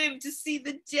only live to see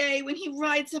the day when he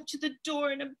rides up to the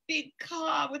door in a big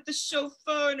car with the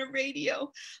chauffeur and a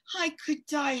radio. I could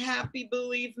die happy,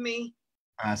 believe me.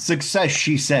 Success,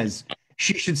 she says.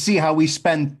 She should see how we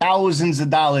spend thousands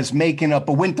of dollars making up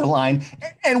a winter line,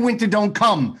 and winter don't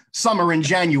come. Summer in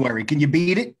January. Can you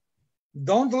beat it?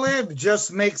 Don't live,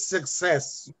 just make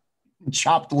success.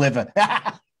 Chopped liver.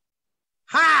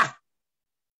 Ha!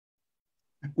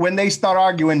 When they start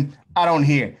arguing, I don't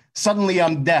hear. Suddenly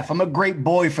I'm deaf. I'm a great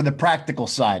boy for the practical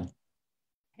side.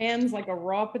 Hands like a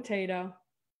raw potato.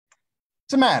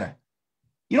 What's the matter?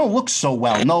 You don't look so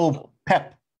well. No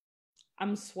pep.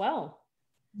 I'm swell.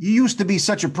 You used to be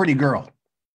such a pretty girl.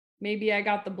 Maybe I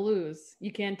got the blues.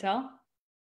 You can't tell?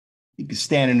 You could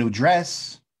stand a new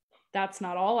dress. That's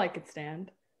not all I could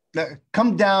stand.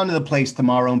 Come down to the place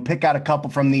tomorrow and pick out a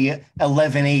couple from the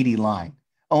 1180 line.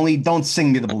 Only don't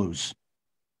sing me the blues.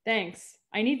 Thanks.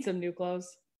 I need some new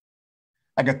clothes.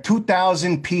 I got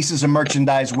 2,000 pieces of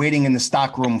merchandise waiting in the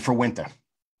stockroom for winter.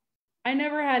 I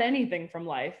never had anything from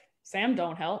life. Sam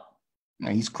don't help.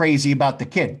 He's crazy about the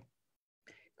kid.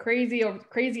 Crazy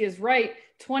is right.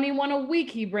 21 a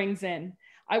week he brings in.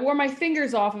 I wore my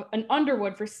fingers off an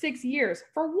Underwood for 6 years.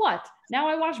 For what? Now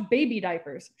I wash baby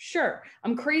diapers. Sure,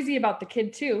 I'm crazy about the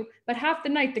kid too, but half the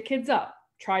night the kid's up.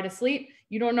 Try to sleep.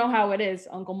 You don't know how it is,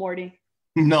 Uncle Morty.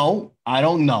 No, I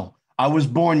don't know. I was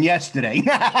born yesterday.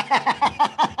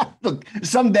 Look,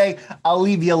 someday I'll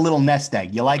leave you a little nest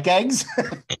egg. You like eggs?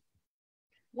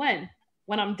 When?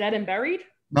 When I'm dead and buried?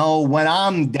 No, when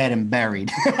I'm dead and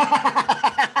buried.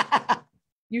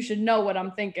 You should know what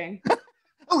I'm thinking.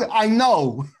 I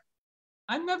know.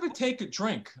 I never take a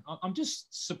drink. I'm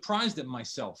just surprised at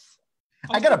myself.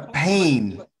 I got a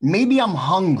pain. Maybe I'm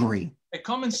hungry. Hey,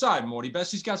 come inside, Morty.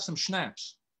 Bessie's got some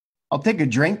schnapps. I'll take a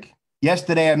drink.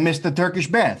 Yesterday I missed the Turkish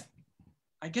bath.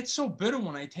 I get so bitter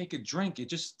when I take a drink. It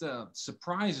just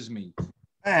surprises me.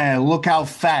 Look how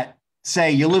fat.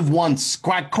 Say, you live once.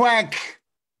 Quack, quack.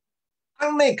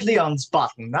 I'll make Leon's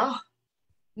button now.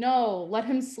 No, let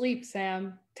him sleep,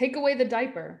 Sam. Take away the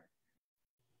diaper.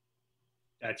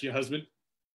 That's your husband?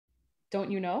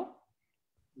 Don't you know?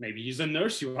 Maybe he's a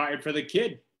nurse you hired for the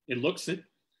kid. It looks it.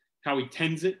 How he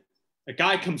tends it. A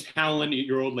guy comes howling at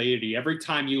your old lady every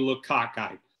time you look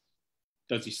cockeyed.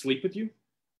 Does he sleep with you?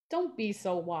 Don't be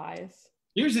so wise.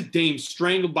 Here's a dame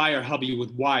strangled by her hubby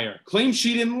with wire. Claims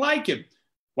she didn't like him.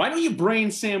 Why don't you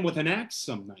brain Sam with an axe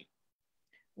some night?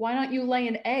 Why don't you lay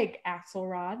an egg,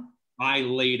 Axelrod? I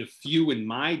laid a few in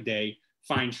my day.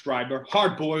 Fine Schreiber.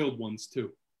 Hard-boiled ones,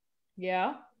 too.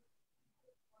 Yeah?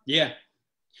 Yeah.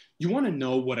 You want to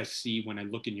know what I see when I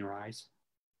look in your eyes?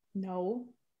 No.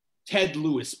 Ted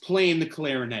Lewis playing the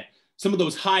clarinet. Some of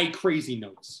those high crazy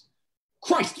notes.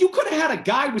 Christ, you could have had a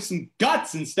guy with some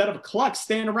guts instead of a cluck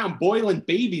standing around boiling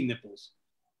baby nipples.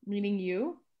 Meaning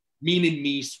you? Meaning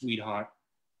me, sweetheart.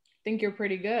 Think you're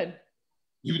pretty good.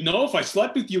 You'd know if I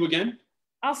slept with you again.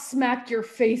 I'll smack your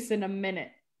face in a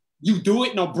minute. You do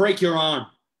it and I'll break your arm.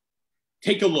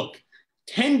 Take a look.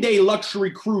 10-day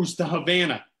luxury cruise to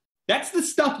Havana. That's the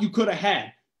stuff you could have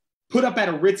had. Put up at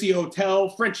a ritzy hotel,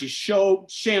 Frenchy show,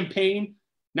 champagne.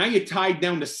 Now you're tied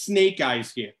down to snake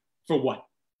eyes here. For what?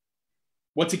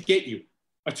 What's it get you?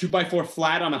 A 2x4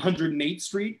 flat on 108th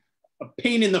Street? A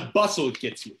pain in the bustle it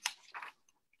gets you.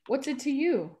 What's it to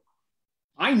you?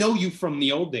 I know you from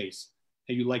the old days,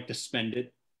 how you like to spend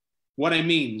it. What I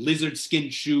mean, lizard skin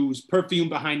shoes, perfume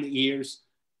behind the ears.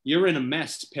 You're in a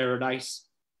mess, Paradise.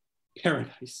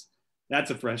 Paradise.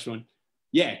 That's a fresh one.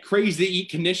 Yeah, crazy to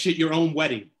eat knish at your own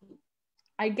wedding.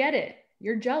 I get it.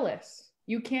 You're jealous.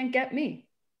 You can't get me.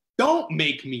 Don't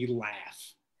make me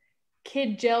laugh.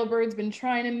 Kid Jailbird's been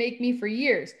trying to make me for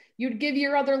years. You'd give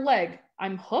your other leg.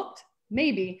 I'm hooked?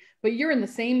 Maybe, but you're in the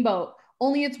same boat.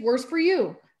 Only it's worse for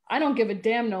you. I don't give a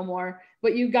damn no more,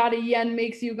 but you got a yen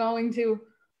makes you going to.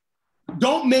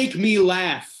 Don't make me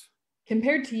laugh.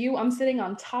 Compared to you, I'm sitting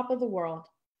on top of the world.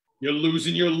 You're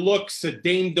losing your looks. A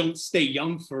dame don't stay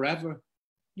young forever.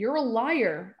 You're a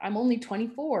liar. I'm only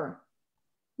 24.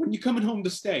 When you coming home to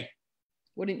stay?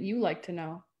 Wouldn't you like to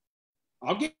know?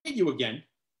 I'll get you again.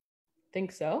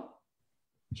 Think so?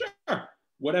 Sure.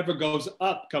 Whatever goes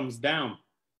up comes down.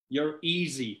 You're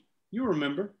easy. You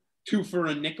remember. 2 for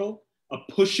a nickel. A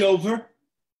pushover.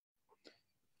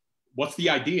 What's the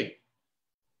idea?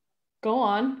 Go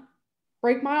on.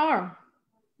 Break my arm.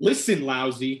 Listen,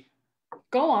 lousy.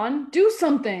 Go on. Do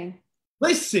something.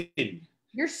 Listen.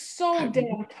 You're so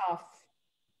damn tough.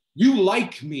 You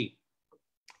like me.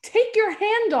 Take your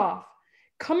hand off.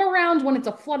 Come around when it's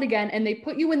a flood again and they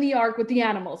put you in the ark with the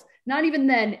animals. Not even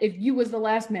then if you was the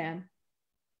last man.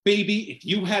 Baby, if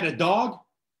you had a dog,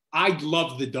 I'd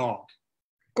love the dog.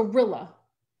 Gorilla.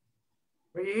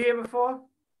 Were you here before?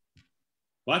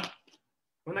 What?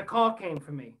 When the call came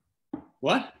for me.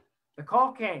 What? The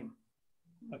call came.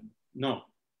 No.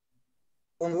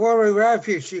 Don't worry,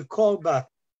 Rafi, she called back.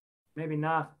 Maybe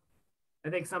not. I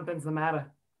think something's the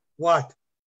matter. What?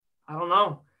 I don't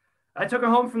know. I took her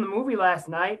home from the movie last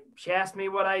night. She asked me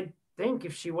what I'd think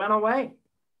if she went away.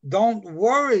 Don't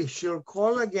worry, she'll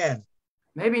call again.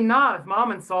 Maybe not if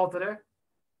Mom insulted her.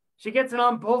 She gets it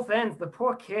on both ends, the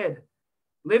poor kid.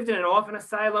 Lived in an orphan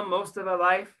asylum most of her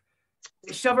life.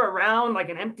 They shove her around like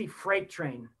an empty freight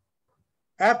train.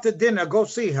 After dinner, go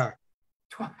see her.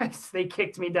 Twice they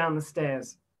kicked me down the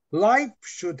stairs. Life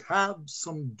should have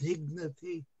some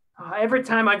dignity. Every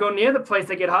time I go near the place,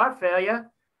 I get heart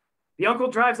failure. The uncle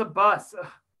drives a bus.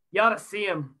 You ought to see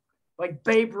him. Like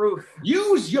Babe Ruth.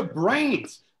 Use your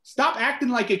brains. Stop acting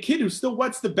like a kid who still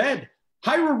wets the bed.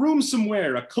 Hire a room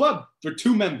somewhere, a club for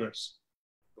 2 members.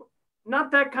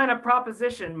 Not that kind of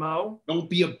proposition, Mo. Don't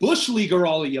be a bush leaguer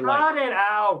all of your life. Cut it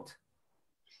out.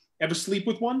 Ever sleep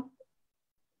with one?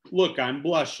 Look, I'm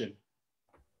blushing.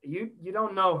 You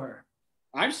don't know her.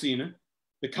 I've seen her.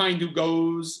 The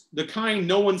kind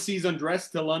no one sees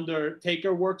undressed till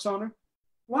Undertaker works on her.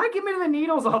 Why give me the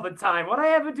needles all the time? What'd I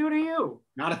ever do to you?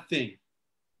 Not a thing.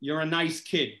 You're a nice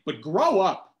kid, but grow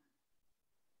up.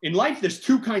 In life, there's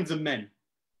 2 kinds of men.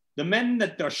 The men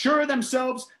that are sure of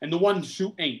themselves and the ones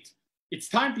who ain't. It's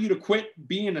time for you to quit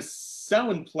being a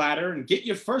selling platter and get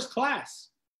your first class.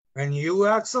 And you,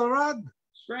 Axelrod?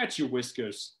 Scratch your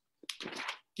whiskers.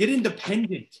 Get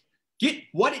independent. Get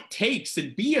what it takes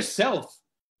and be yourself.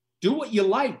 Do what you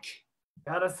like.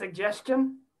 Got a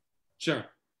suggestion? Sure.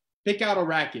 Pick out a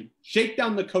racket. Shake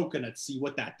down the coconut. See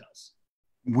what that does.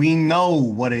 We know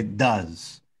what it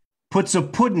does. Puts a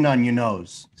pudding on your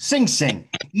nose. Sing, sing.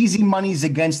 Easy money's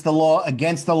against the law.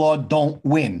 Against the law, don't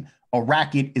win. A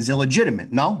racket is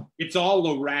illegitimate, no? It's all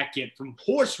a racket. From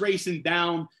horse racing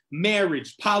down,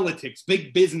 marriage, politics,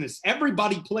 big business.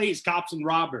 Everybody plays cops and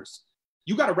robbers.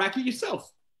 You got a racket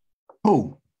yourself.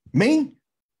 Who? Me?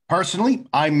 Personally,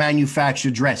 I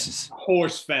manufacture dresses.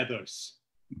 Horse feathers.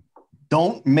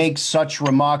 Don't make such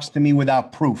remarks to me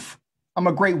without proof. I'm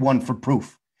a great one for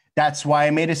proof. That's why I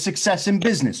made a success in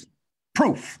business.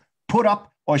 Proof. Put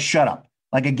up or shut up.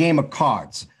 Like a game of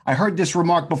cards. I heard this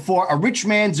remark before. A rich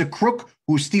man's a crook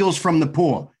who steals from the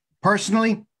poor.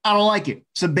 Personally, I don't like it.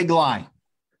 It's a big lie.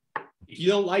 If you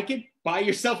don't like it, buy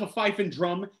yourself a fife and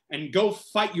drum and go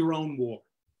fight your own war.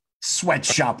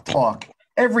 Sweatshop talk.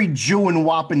 Every Jew and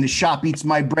wop in the shop eats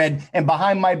my bread and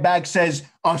behind my back says,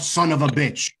 "A son of a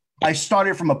bitch." I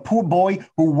started from a poor boy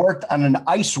who worked on an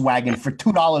ice wagon for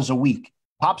 $2 a week.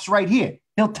 Pop's right here.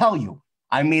 He'll tell you.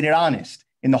 I made it honest.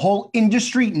 In the whole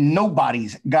industry,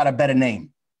 nobody's got a better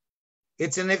name.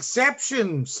 It's an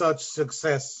exception, such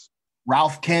success.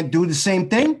 Ralph can't do the same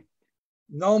thing?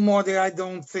 No more than I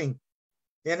don't think.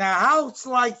 In a house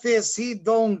like this, he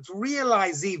don't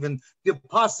realize even the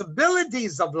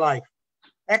possibilities of life.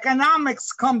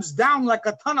 Economics comes down like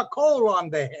a ton of coal on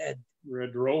the head.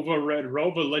 Red Rover,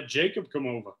 let Jacob come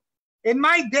over. In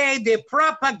my day, the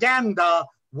propaganda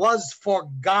was for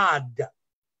God.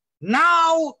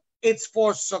 Now it's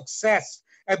for success.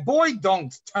 A boy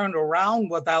don't turn around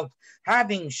without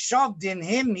having shoved in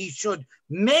him he should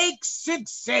make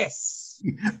success.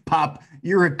 Pop,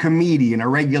 you're a comedian, a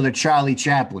regular Charlie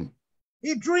Chaplin.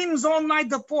 He dreams all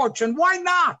night of fortune. Why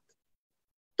not?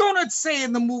 Don't it say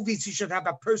in the movies he should have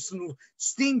a personal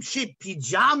steamship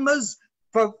pajamas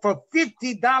for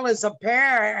 $50 a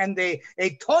pair and a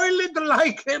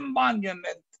toilet-like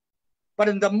monument? But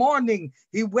in the morning,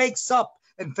 he wakes up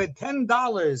and for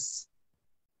 $10,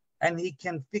 and he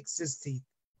can fix his teeth.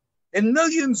 And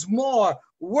millions more,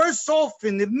 worse off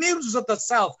in the mills of the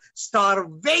South,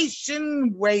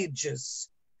 starvation wages.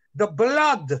 The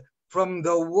blood from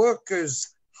the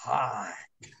workers' heart.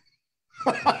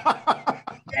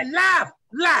 Yeah,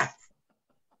 laugh.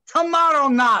 Tomorrow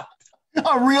not.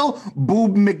 A real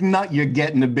boob McNut you're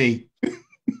getting to be.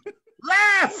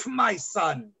 Laugh, my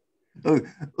son.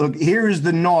 Look, here is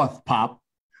the North, Pop.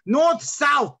 North,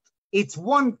 South, it's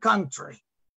one country.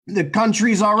 The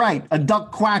country's all right. A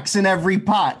duck quacks in every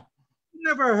pot.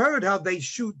 Never heard how they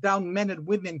shoot down men and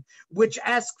women which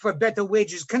ask for better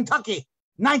wages. Kentucky,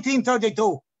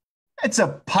 1932. It's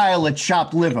a pile of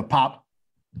chopped liver, Pop.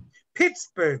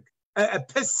 Pittsburgh,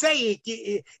 Passaic,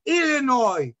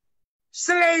 Illinois.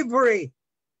 Slavery.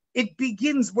 It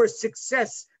begins where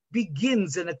success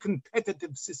begins in a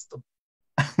competitive system.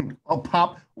 Oh,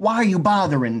 Pop, why are you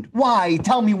bothering? Why?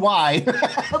 Tell me why.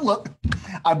 Look,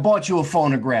 I bought you a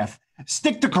phonograph.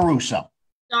 Stick to Caruso.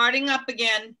 Starting up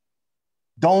again.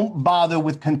 Don't bother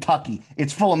with Kentucky.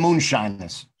 It's full of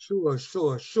moonshiners. Sure.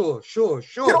 You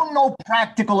don't know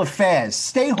practical affairs.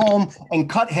 Stay home and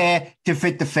cut hair to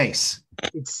fit the face.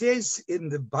 It says in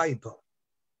the Bible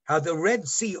how the Red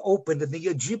Sea opened and the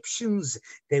Egyptians,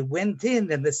 they went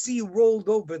in and the sea rolled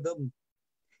over them.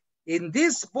 In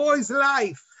this boy's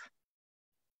life,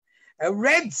 a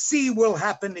Red Sea will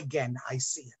happen again. I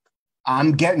see it.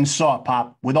 I'm getting sore,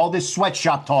 Pop, with all this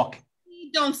sweatshop talk.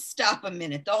 Don't stop a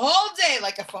minute. The whole day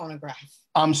like a phonograph.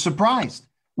 I'm surprised.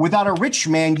 Without a rich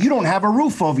man, you don't have a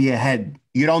roof over your head.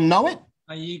 You don't know it?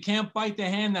 You can't bite the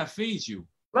hand that feeds you.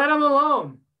 Let him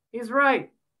alone. He's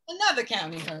right. Another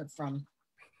county heard from.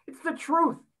 It's the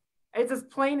truth. It's as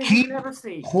plain as you never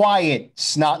see. Quiet,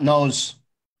 snot nose.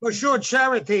 For sure,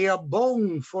 charity, a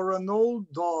bone for an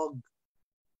old dog.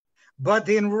 But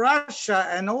in Russia,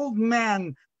 an old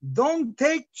man don't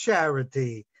take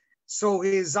charity. So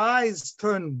his eyes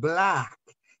turn black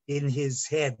in his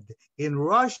head. In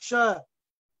Russia,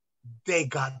 they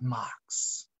got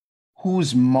Marx.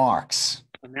 Who's Marx?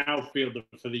 An outfielder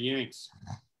for the Yanks.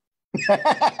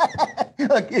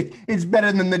 Look, it's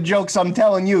better than the jokes I'm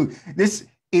telling you. This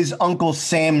is Uncle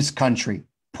Sam's country.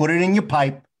 Put it in your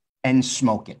pipe and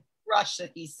smoke it. Russia,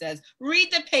 he says.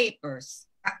 Read the papers.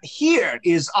 Here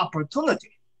is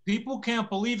opportunity. People can't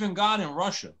believe in God in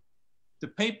Russia. The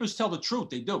papers tell the truth.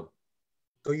 They do.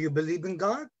 Do you believe in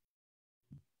God?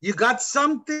 You got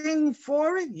something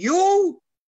for it? You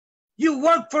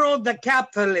work for all the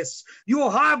capitalists. You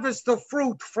harvest the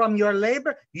fruit from your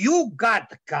labor. You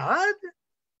got God.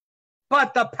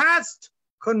 But the past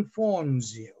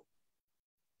conforms you.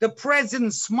 The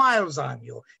present smiles on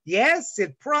you. Yes,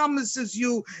 it promises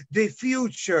you the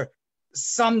future.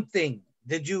 Something.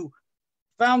 Did you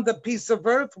found a piece of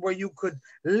earth where you could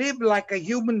live like a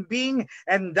human being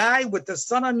and die with the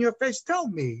sun on your face? Tell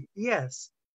me. Yes.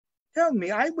 Tell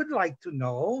me. I would like to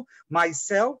know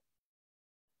myself.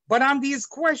 But on these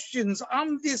questions,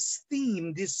 on this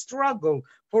theme, this struggle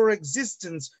for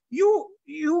existence,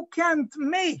 you can't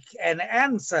make an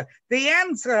answer. The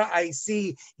answer, I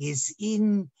see, is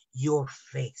in your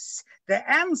face. The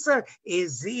answer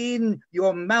is in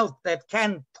your mouth that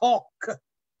can't talk.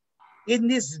 In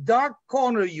this dark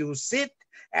corner you sit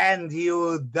and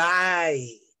you die.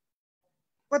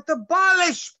 But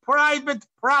abolish private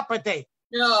property.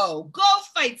 No, go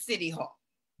fight City Hall.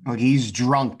 Oh, he's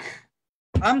drunk.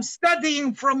 I'm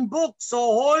studying from books a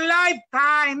whole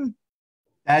lifetime.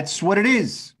 That's what it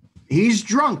is. He's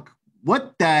drunk.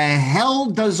 What the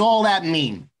hell does all that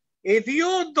mean? If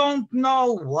you don't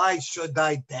know, why should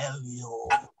I tell you?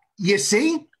 You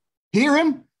see? Hear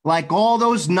him? Like all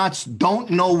those nuts don't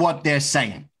know what they're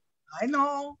saying. I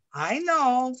know.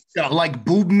 Like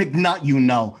Boob McNut, you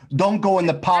know. Don't go in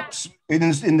the pops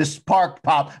in this park,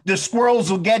 Pop. The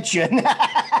squirrels will get you.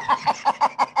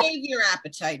 Save your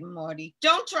appetite, Morty.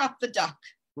 Don't drop the duck.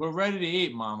 We're ready to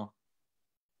eat, Mama.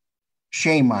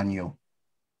 Shame on you.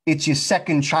 It's your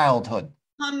second childhood.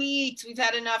 Come eat. We've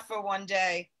had enough for one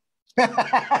day.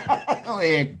 Oh,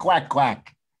 yeah, quack,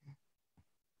 quack.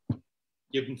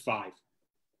 Give him 5.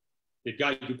 It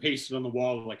got you pasted on the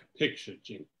wall like a picture,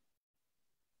 Jim.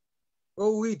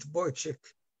 Go eat, Boychik.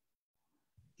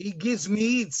 He gives me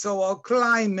eat, so I'll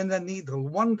climb in the needle.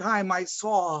 One time I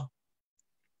saw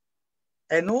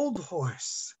an old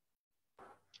horse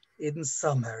in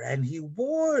summer, and he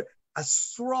wore a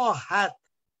straw hat,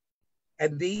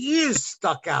 and the ears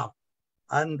stuck out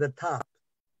on the top.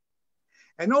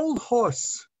 An old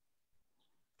horse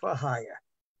for hire.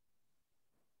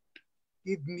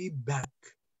 Give me back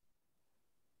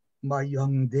my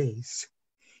young days.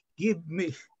 Give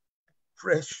me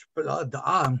fresh blood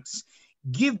arms.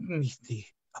 Give me the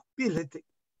ability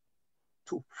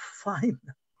to find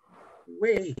a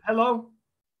way. Hello?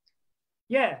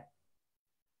 Yeah.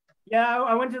 Yeah,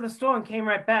 I went to the store and came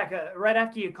right back, right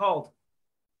after you called.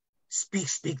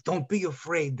 Speak. Don't be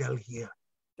afraid, they'll hear.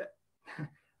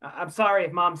 I'm sorry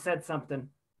if Mom said something.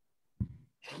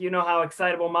 You know how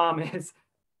excitable Mom is.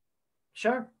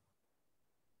 Sure.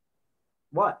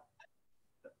 What?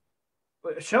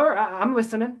 Sure, I'm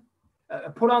listening.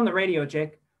 Put on the radio,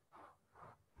 Jake.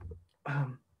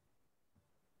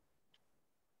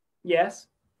 Yes.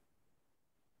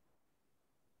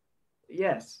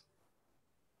 Yes.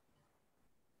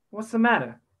 What's the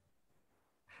matter?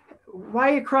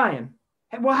 Why are you crying?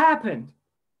 What happened?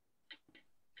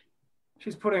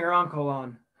 She's putting her uncle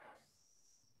on.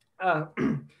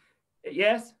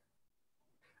 Yes?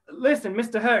 Listen,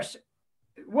 Mr. Hirsch,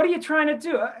 what are you trying to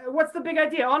do? What's the big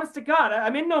idea? Honest to God,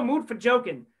 I'm in no mood for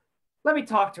joking. Let me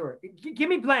talk to her. Give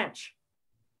me Blanche.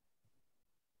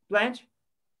 Blanche?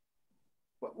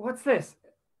 What's this?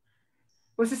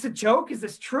 Was this a joke? Is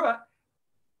this true?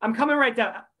 I'm coming right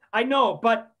down. I know,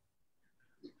 but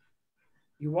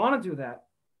you want to do that?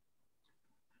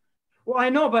 Well, I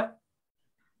know, but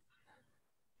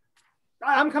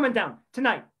I'm coming down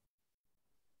tonight.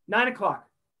 9 o'clock.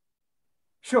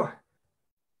 Sure.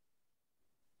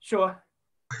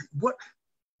 What?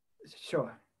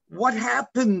 Sure. What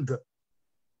happened?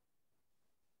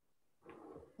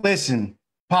 Listen,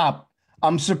 Pop,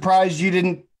 I'm surprised you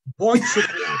didn't. Boychik.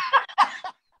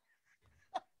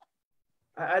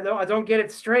 I don't get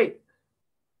it straight.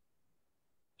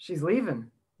 She's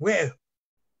leaving. Where?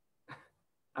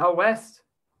 Out west.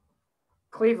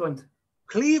 Cleveland.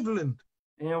 Cleveland.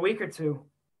 In a week or two.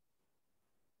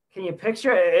 Can you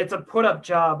picture it? It's a put-up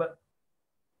job.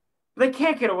 They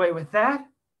can't get away with that.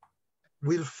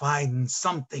 We'll find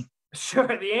something. Sure,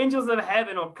 the angels of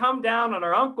heaven will come down on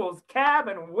her uncle's cab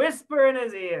and whisper in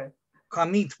his ear.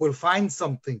 Come eat, we'll find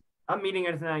something. I'm meeting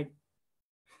her tonight.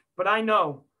 But I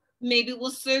know. Maybe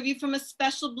we'll serve you from a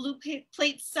special blue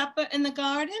plate supper in the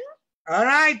garden? All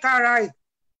right.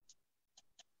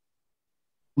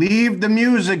 Leave the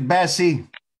music, Bessie.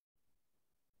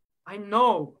 I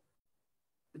know.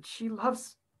 But she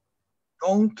loves...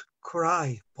 Don't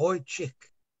cry, Boychik.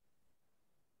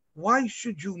 Why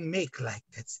should you make like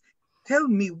this? Tell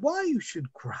me why you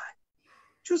should cry.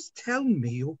 Just tell me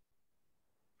you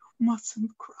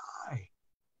mustn't cry.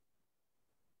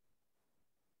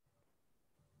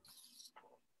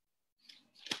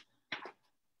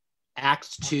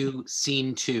 Act 2,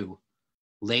 Scene 2.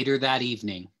 Later that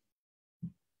evening.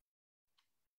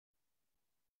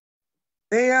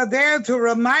 They are there to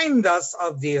remind us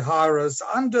of the horrors.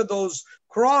 Under those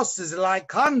crosses like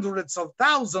hundreds of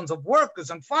thousands of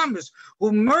workers and farmers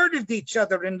who murdered each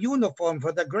other in uniform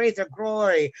for the greater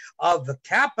glory of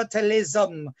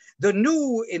capitalism. The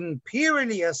new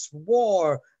imperialist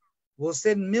war will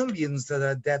send millions to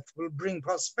their death, will bring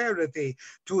prosperity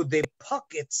to the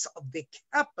pockets of the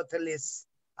capitalists,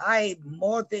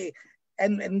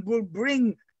 and will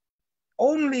bring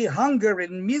only hunger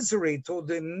and misery to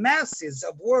the masses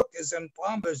of workers and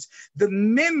farmers. The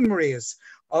memories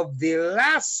of the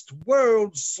last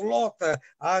world slaughter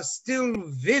are still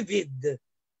vivid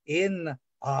in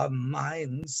our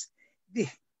minds.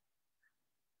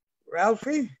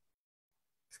 Ralphie?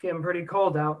 It's getting pretty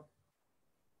cold out.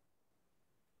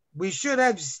 We should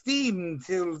have steam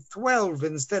till 12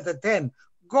 instead of 10.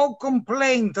 Go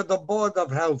complain to the Board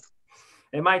of Health.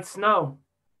 It might snow.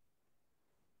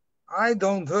 I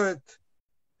don't hurt.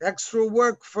 Extra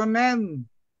work for men.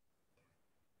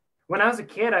 When I was a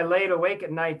kid, I laid awake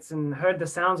at nights and heard the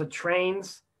sounds of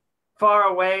trains, far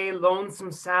away,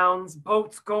 lonesome sounds,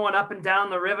 boats going up and down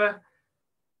the river.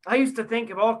 I used to think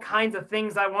of all kinds of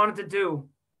things I wanted to do.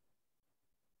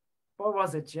 What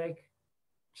was it, Jake?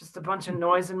 Just a bunch of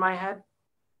noise in my head?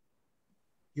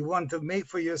 You want to make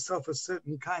for yourself a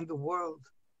certain kind of world.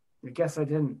 I guess I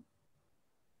didn't.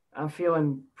 I'm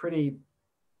feeling pretty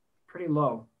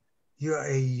low. You're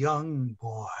a young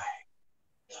boy.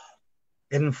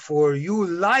 And for you,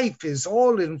 life is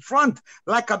all in front,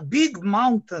 like a big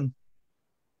mountain.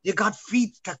 You got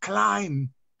feet to climb.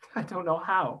 I don't know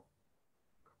how.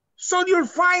 So you'll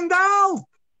find out.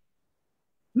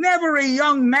 Never a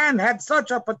young man had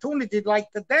such opportunity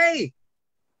like today.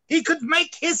 He could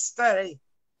make history.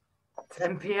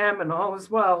 10 p.m. and all is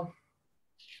well.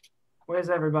 Where's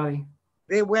everybody?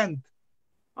 They went.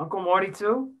 Uncle Morty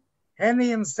too?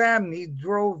 Henny and Sam, he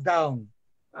drove down.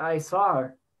 I saw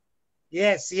her.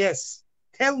 Yes.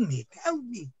 Tell me.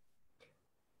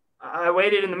 I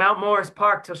waited in the Mount Morris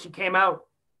Park till she came out.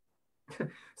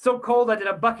 So cold I did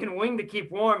a buck and wing to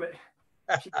keep warm.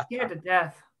 She's scared to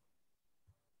death.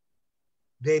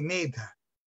 They made her.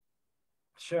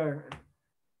 Sure.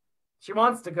 She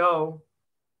wants to go.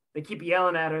 They keep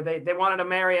yelling at her. They wanted to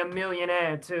marry a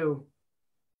millionaire, too.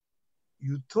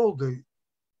 You told her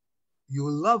you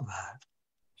love her.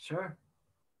 Sure.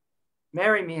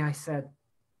 Marry me, I said.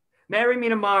 Marry me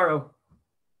tomorrow.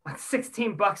 Like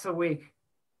 $16 a week.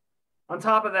 On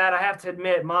top of that, I have to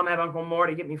admit, Mom had Uncle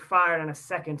Morty get me fired in a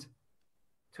second.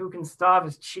 Two can starve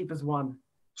as cheap as one.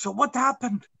 So what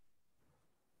happened?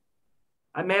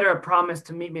 I made her a promise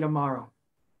to meet me tomorrow.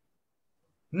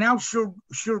 Now she'll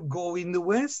go in the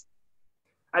West?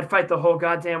 I'd fight the whole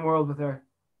goddamn world with her.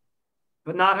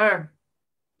 But not her.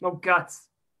 No guts.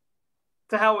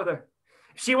 To hell with her.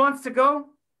 If she wants to go,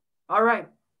 all right.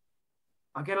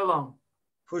 I'll get along.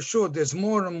 For sure, there's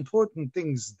more important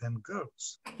things than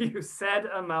girls. You said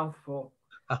a mouthful.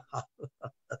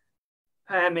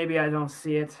 Maybe I don't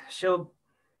see it. She'll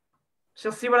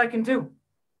see what I can do.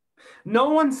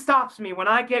 No one stops me when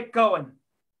I get going.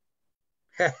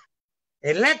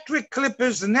 Electric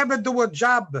clippers never do a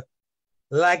job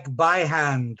like by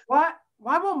hand. What?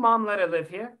 Why won't Mom let her live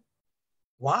here?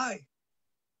 Why?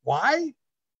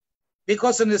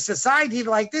 Because in a society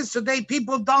like this today,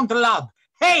 people don't love,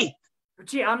 hate.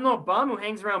 Gee, I'm no bum who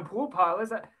hangs around pool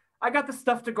parlors. I got the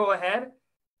stuff to go ahead.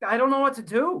 I don't know what to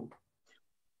do.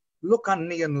 Look on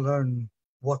me and learn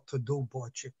what to do,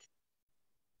 Borchik.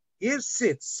 Here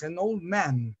sits an old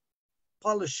man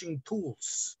polishing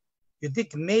tools. You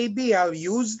think maybe I'll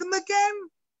use them again?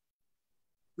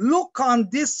 Look on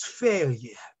this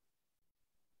failure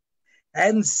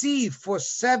and see for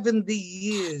 70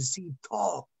 years he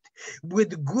talked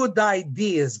with good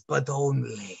ideas, but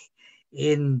only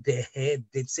in the head.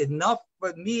 It's enough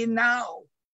for me now.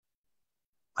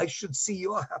 I should see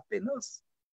your happiness.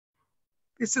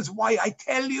 This is why I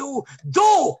tell you,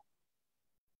 do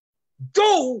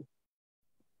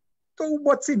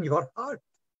what's in your heart.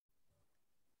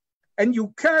 And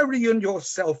you carry in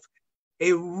yourself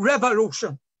a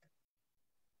revolution.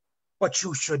 But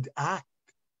you should act,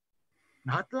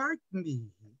 not like me,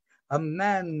 a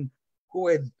man who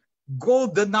had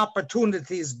golden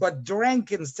opportunities but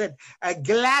drank instead a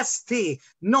glass tea.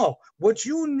 No, what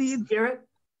you need... Hear it?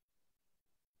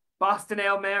 Boston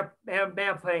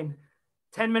airplane,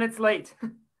 10 minutes late.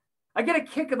 I get a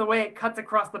kick of the way it cuts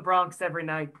across the Bronx every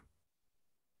night.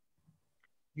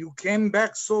 You came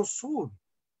back so soon.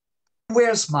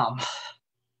 Where's Mom?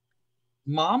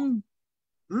 Mom?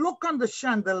 Look on the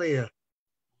chandelier.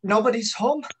 Nobody's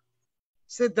home?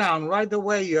 Sit down right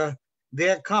away.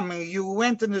 They're coming. You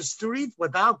went in the street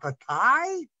without a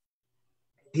tie?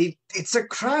 It's a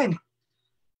crime.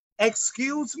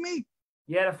 Excuse me?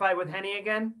 You had a fight with Henny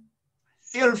again?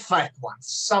 You'll fight once,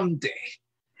 someday.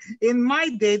 In my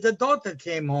day, the daughter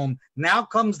came home. Now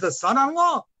comes the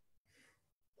son-in-law.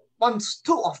 Once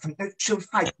too often, she'll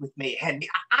fight with me, Henny.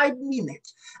 I mean it.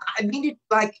 I mean it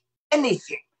like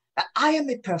anything. I am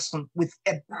a person with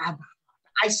a bad heart.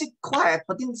 I sit quiet,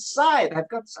 but inside I've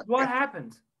got something. What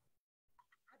happened?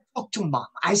 I talk to Mom.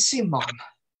 I see Mom.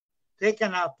 Take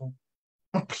an apple.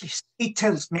 Oh, please, he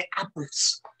tells me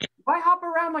apples. Why hop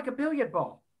around like a billiard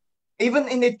ball? Even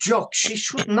in a joke, she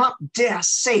should not dare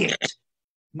say it.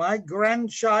 My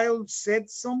grandchild said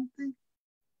something?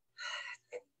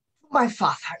 My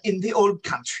father in the old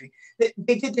country,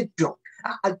 they did a joke.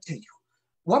 I'll tell you.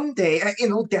 One day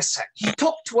in Odessa, he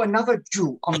talked to another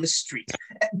Jew on the street.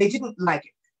 They didn't like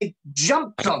it. It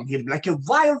jumped on him like a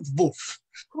wild wolf.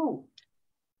 Who?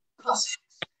 Plus,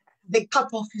 they cut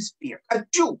off his beard. A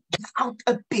Jew without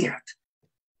a beard.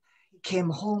 He came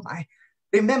home. I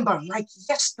remember like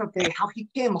yesterday how he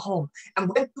came home and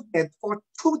went to bed for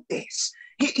 2 days.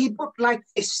 He put like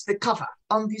this, the cover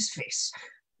on his face.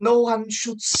 No one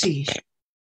should see.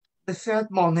 The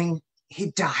third morning, he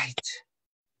died.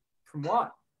 From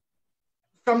what?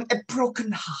 From a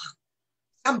broken heart.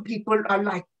 Some people are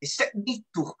like this. Me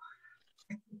too.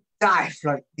 I die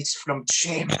like this from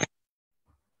shame.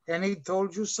 And he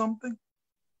told you something?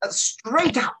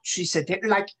 Straight out, she said it,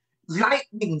 like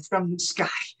lightning from the sky.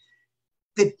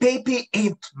 The baby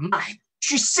ain't mine.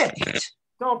 She said it.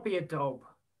 Don't be a dope.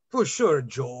 For sure,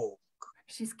 Joe.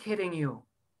 She's kidding you.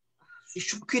 She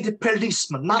should be the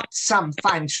policeman, not some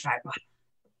Feinschreiber.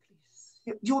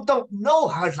 You don't know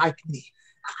her like me.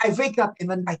 I wake up in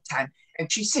the nighttime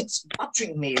and she sits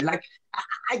watching me like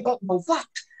I don't know what.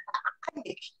 I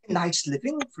make a nice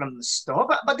living from the store,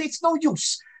 but it's no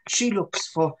use. She looks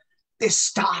for the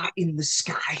star in the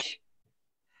sky.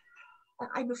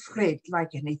 I'm afraid,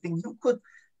 like anything, you could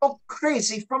go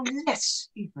crazy from less,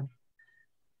 even.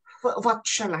 What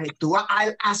shall I do?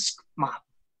 I'll ask Mom.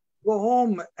 Go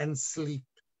home and sleep.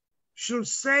 She'll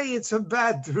say it's a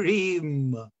bad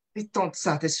dream. It don't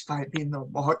satisfy me no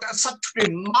more. Such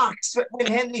remarks when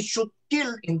Henry should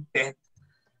kill in bed.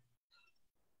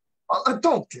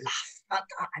 Don't laugh.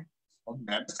 I'm so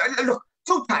nervous. Look,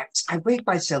 2 times I weighed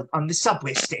myself on the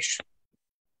subway station.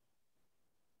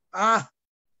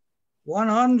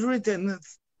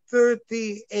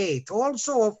 138.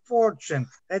 Also a fortune.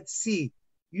 Let's see.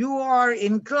 You are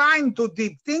inclined to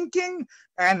deep thinking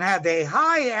and had a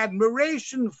high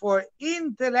admiration for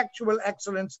intellectual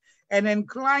excellence and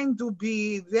inclined to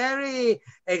be very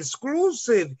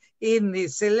exclusive in the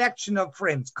selection of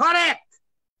friends. Correct!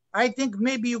 I think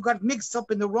maybe you got mixed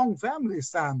up in the wrong family,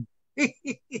 Sam.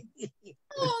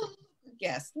 Oh,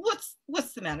 yes. What's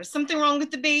the matter? Something wrong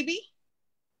with the baby?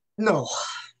 No.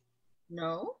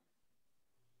 No?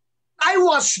 I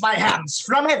wash my hands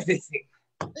from everything.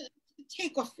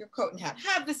 Take off your coat and hat.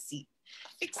 Have a seat.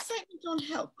 Excitement don't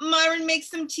help. Myron, make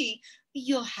some tea.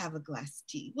 You'll have a glass of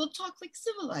tea. We'll talk like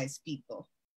civilized people.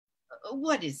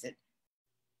 What is it?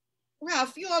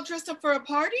 Ralph, you all dressed up for a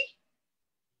party?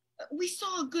 We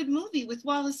saw a good movie with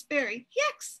Wallace Berry.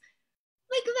 Yes,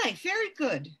 like life, very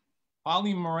good.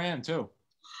 Holly Moran, too.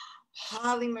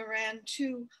 Holly Moran,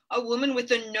 too. A woman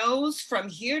with a nose from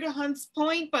here to Hunts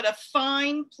Point, but a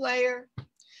fine player.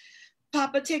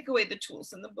 Papa, take away the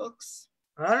tools and the books.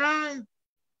 All right.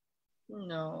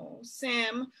 No,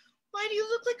 Sam, why do you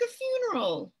look like a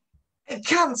funeral? I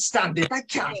can't stand it. I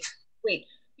can't. Wait,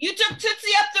 you took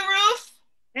Tootsie up the roof?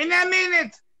 In a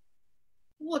minute.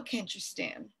 What can't you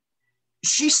stand?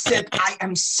 She said I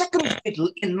am second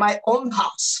fiddle in my own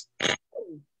house.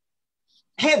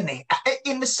 Henry,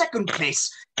 in the second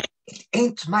place, it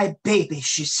ain't my baby,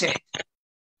 she said.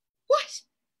 What?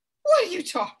 What are you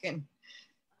talking?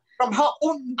 From her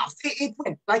own mouth, it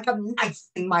went like a knife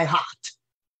in my heart.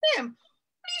 Sam,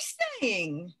 what are you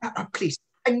saying? Please,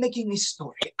 I'm making a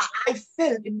story. I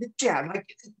fell in the chair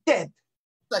like dead.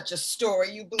 Such a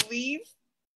story you believe?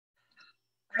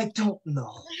 I don't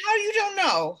know. How you don't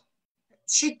know?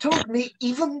 She told me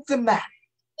even the man.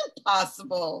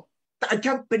 Impossible. I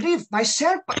can't believe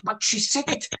myself, but she said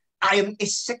it. I am a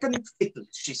second fiddle,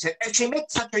 she said. And she made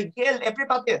such a yell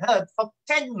everybody heard for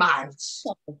 10 miles.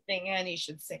 Something Annie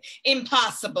should say.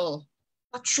 Impossible.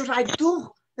 What should I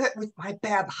do? With my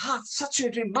bad heart, such a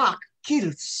remark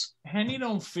kills. Henny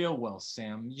don't feel well,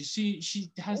 Sam. You see,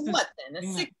 she has this... What then?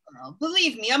 A sick girl?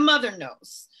 Believe me, a mother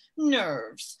knows.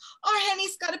 Nerves. Our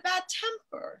Henny's got a bad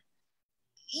temper.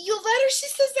 You let her, she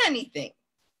says anything.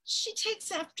 She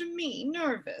takes after me,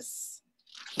 nervous.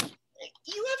 You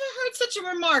ever heard such a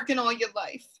remark in all your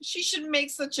life? She should make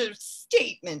such a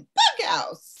statement.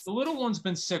 Bughouse. The little one's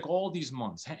been sick all these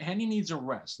months. Henny needs a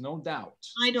rest, no doubt.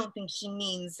 I don't think she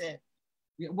means it.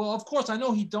 Yeah, well, of course, I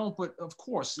know he don't, but of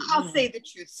course. I'll say the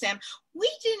truth, Sam. We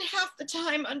didn't half the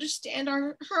time understand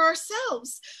her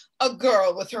ourselves. A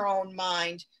girl with her own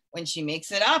mind. When she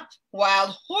makes it up,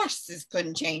 wild horses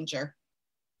couldn't change her.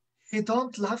 You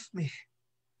don't love me.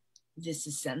 This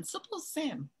is sensible,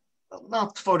 Sam.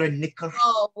 Not for a nickel.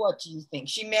 Oh, what do you think?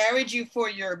 She married you for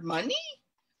your money?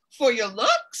 For your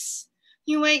looks?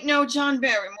 You ain't no John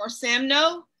Barrymore, Sam,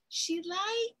 no? She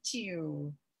liked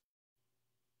you.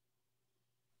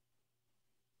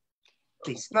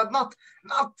 Please, not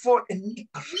for a nickel.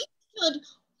 We stood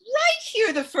right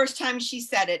here the first time she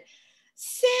said it.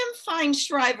 Sam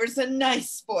Feinschreiber's a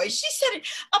nice boy. She said it.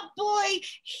 A boy,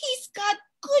 he's got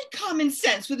good common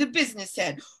sense with a business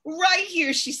head. Right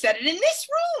here, she said it. In this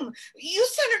room. You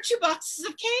sent her 2 boxes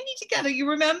of candy together, you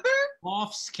remember?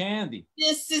 Off's candy.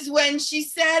 This is when she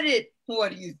said it.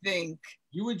 What do you think?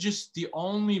 You were just the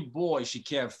only boy she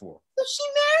cared for. So she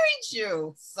married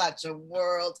you. Such a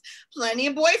world. Plenty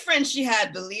of boyfriends she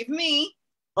had, believe me.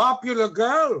 Popular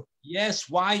girl. Yes,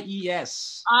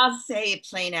 Y-E-S. I'll say it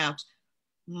plain out.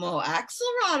 Mo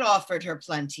Axelrod offered her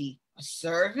plenty. A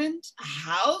servant, a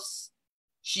house.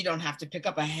 She don't have to pick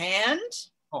up a hand.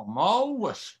 Oh, Mo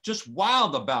was just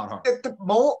wild about her. The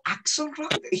Mo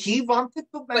Axelrod, he wanted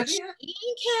to marry But she her?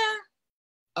 didn't care.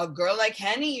 A girl like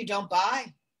Henny you don't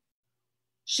buy.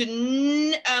 Should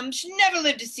never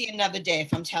live to see another day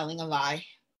if I'm telling a lie.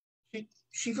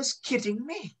 She was kidding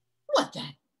me. What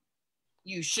then?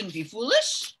 You shouldn't be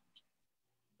foolish.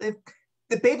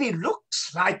 The baby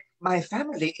looks like my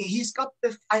family. He's got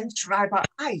the fine Schreiber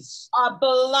eyes. A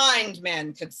blind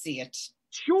man could see it.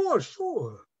 Sure,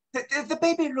 sure. The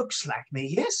baby looks like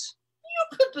me, yes?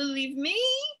 You could believe me.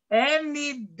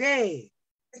 Any day.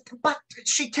 But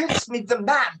she tells me the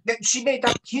man, that she made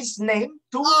up his name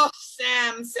too. Oh,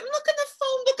 Sam, look at the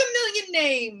phone book, a million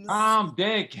names. Tom,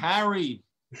 Dick, Harry.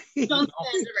 Don't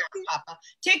stand around, Papa.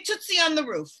 Take Tootsie on the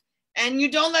roof, and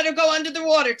you don't let her go under the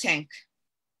water tank.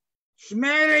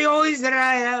 Shmeri O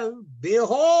Israel,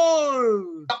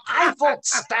 behold. I won't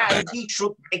stand he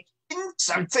should make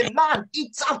insults. A man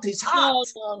eats out his heart.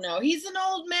 No. He's an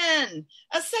old man.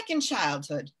 A second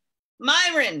childhood.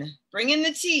 Myron, bring in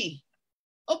the tea.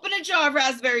 Open a jar of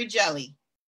raspberry jelly.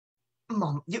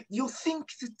 Mom, you think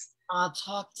that... I'll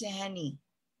talk to Henny.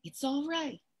 It's all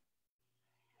right.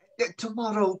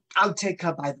 Tomorrow I'll take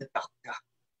her by the doctor.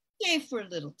 Stay for a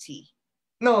little tea.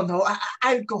 No,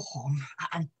 I'll go home.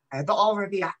 I'm tired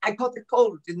already. I caught a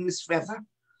cold in this weather.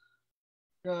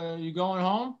 You going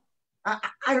home?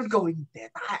 I'll go in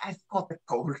bed. I've caught a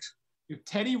cold. If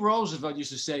Teddy Roosevelt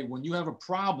used to say, when you have a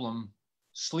problem,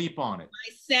 sleep on it.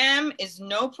 My Sam is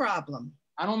no problem.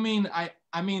 I don't mean,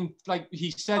 I mean, like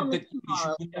he said that you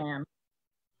should... Sam.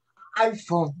 I'll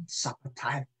phone supper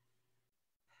time.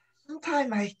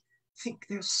 Sometime I think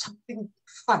there's something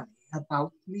funny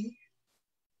about me.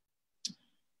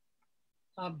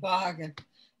 A bargain.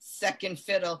 Second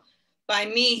fiddle. By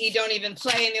me, he don't even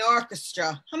play in the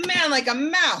orchestra. A man like a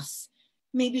mouse.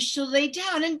 Maybe she'll lay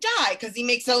down and die because he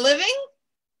makes a living?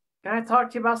 Can I talk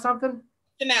to you about something?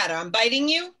 What's the matter? I'm biting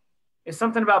you? It's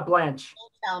something about Blanche.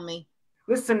 Don't tell me.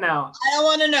 Listen now. I don't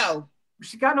want to know.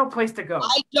 She got no place to go.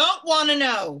 I don't want to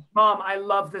know. Mom, I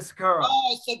love this girl.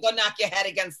 Oh, so go knock your head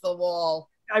against the wall.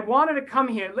 I wanted to come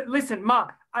here. Listen, Mom,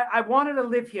 I wanted to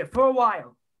live here for a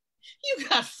while. You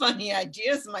got funny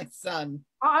ideas, my son.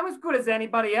 I'm as good as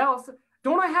anybody else.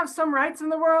 Don't I have some rights in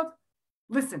the world?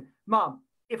 Listen, Mom,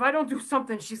 if I don't do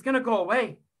something, she's going to go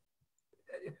away.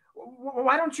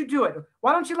 Why don't you do it?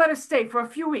 Why don't you let her stay for a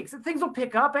few weeks? Things will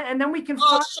pick up, and then we can...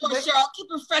 Oh, sure. I'll keep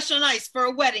her fresh on ice for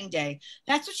a wedding day.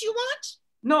 That's what you want?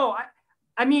 No,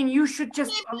 I mean, you should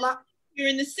just allow... You're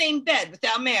in the same bed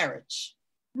without marriage.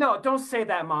 No, don't say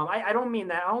that, Mom. I don't mean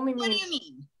that. I only mean... What do you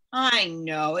mean? I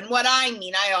know, and what I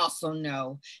mean, I also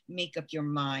know. Make up your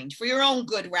mind. For your own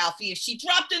good, Ralphie. If she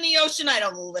dropped in the ocean, I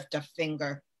don't lift a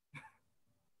finger.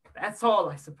 That's all,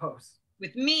 I suppose.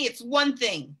 With me, it's one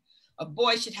thing. A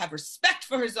boy should have respect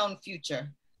for his own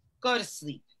future. Go to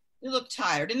sleep. You look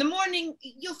tired. In the morning,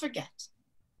 you'll forget.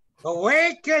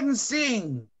 Awake and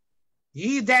sing,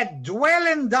 ye that dwell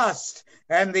in dust,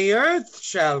 and the earth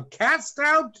shall cast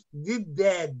out the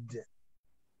dead.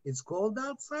 It's cold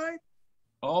outside?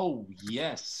 Oh,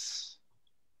 yes.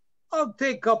 I'll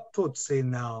take up Tootsie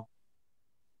now.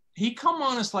 He come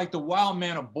on us like the wild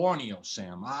man of Borneo,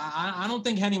 Sam. I don't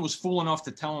think Henny was fool enough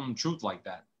to tell him the truth like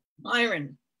that.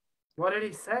 Myron. What did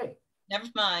he say? Never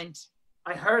mind.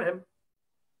 I heard him.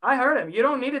 You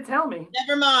don't need to tell me.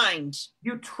 Never mind.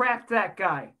 You trapped that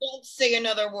guy. Don't say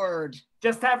another word.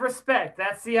 Just have respect.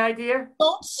 That's the idea?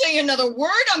 Don't say another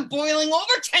word. I'm boiling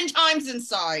over 10 times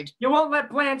inside. You won't let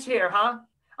Blanche hear, huh?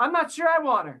 I'm not sure I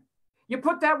want her. You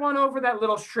put that one over that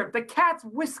little shrimp. The cat's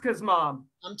whiskers, Mom.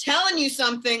 I'm telling you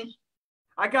something.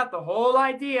 I got the whole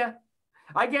idea.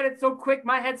 I get it so quick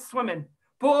my head's swimming.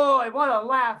 Boy, what a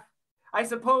laugh. I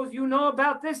suppose you know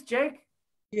about this, Jake?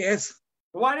 Yes.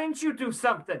 Why didn't you do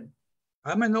something?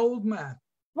 I'm an old man.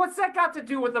 What's that got to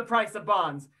do with the price of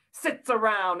bonds? Sits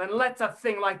around and lets a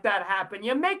thing like that happen.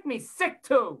 You make me sick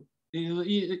too.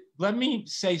 Let me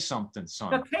say something,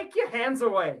 son. Now take your hands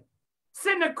away.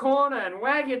 Sit in a corner and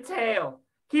wag your tail.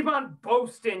 Keep on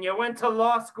boasting you went to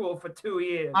law school for 2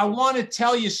 years. I want to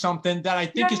tell you something that I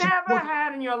think you is never important.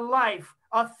 had in your life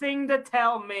a thing to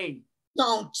tell me.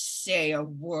 Don't say a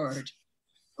word.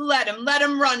 Let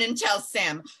him run and tell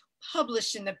Sam.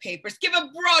 Publish in the papers. Give a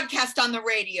broadcast on the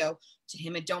radio. To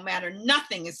him, it don't matter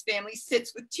nothing. His family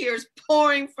sits with tears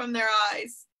pouring from their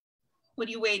eyes. What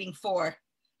are you waiting for?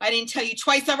 I didn't tell you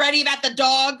twice already about the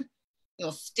dog?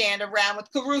 You'll stand around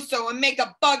with Caruso and make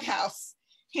a bug house.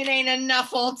 It ain't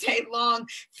enough all day long.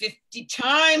 50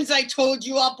 times I told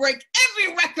you I'll break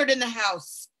every record in the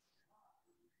house.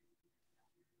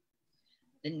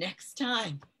 The next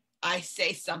time I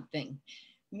say something,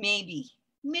 maybe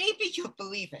you'll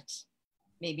believe it.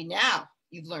 Maybe now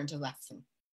you've learned a lesson.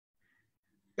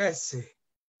 Bessie,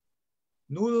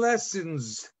 new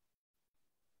lessons.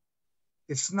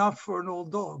 It's not for an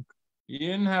old dog. You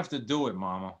didn't have to do it,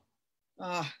 Mama.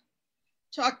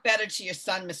 Talk better to your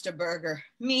son, Mr. Berger.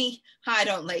 Me, I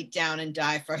don't lay down and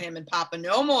die for him and Papa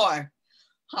no more.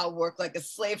 I'll work like a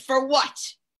slave for what?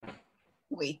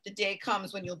 Wait, the day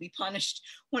comes when you'll be punished.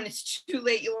 When it's too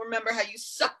late, you'll remember how you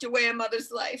sucked away a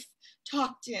mother's life.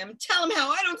 Talk to him. Tell him how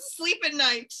I don't sleep at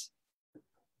night.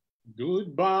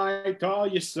 Goodbye to all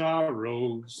your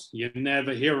sorrows. You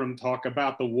never hear him talk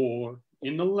about the war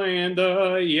in the land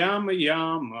of Yama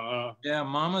Yama. Yeah,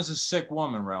 Mama's a sick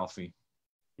woman, Ralphie.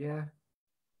 Yeah.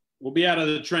 We'll be out of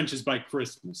the trenches by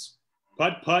Christmas.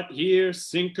 Putt here,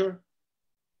 sinker.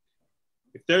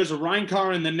 If there's a Rhine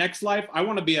car in the next life, I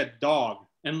want to be a dog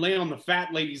and lay on the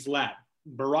fat lady's lap.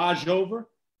 Barrage over.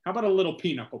 How about a little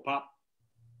pinochle, Pop?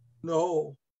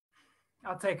 No,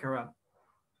 I'll take her up.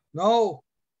 no,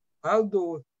 I'll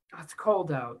do it. It's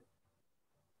cold out.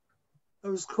 I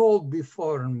was cold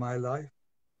before in my life.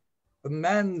 A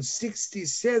man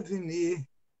 67 here.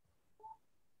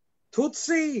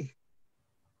 Tootsie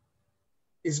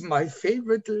is my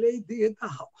favorite lady in the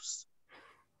house.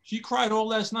 She cried all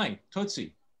last night,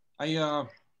 Tootsie. I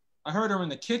heard her in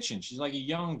the kitchen. She's like a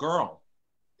young girl.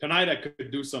 Tonight I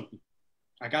could do something.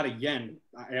 I got a yen.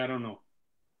 I don't know.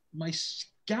 My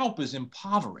scalp is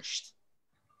impoverished.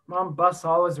 Mom busts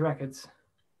all his records.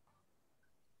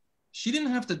 She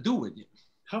didn't have to do it.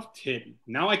 Huff titty.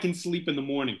 Now I can sleep in the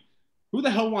morning. Who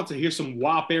the hell wants to hear some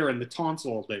wop air in the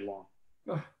tonsil all day long?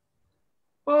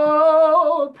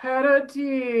 Oh,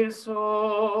 Paradiso.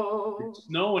 It's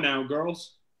snowing out,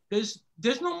 girls. There's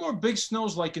no more big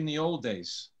snows like in the old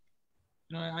days.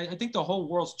 You know, I think the whole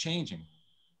world's changing.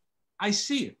 I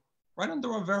see it right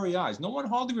under our very eyes. No one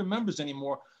hardly remembers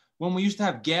anymore when we used to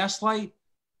have gaslight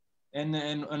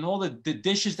and all the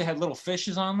dishes that had little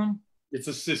fishes on them. It's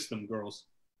a system, girls.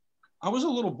 I was a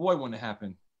little boy when it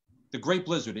happened. The Great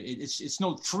Blizzard. It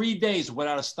snowed 3 days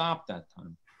without a stop that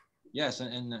time. Yes,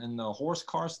 and the horse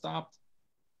car stopped.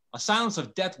 A silence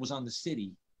of death was on the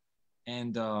city.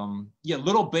 And yeah,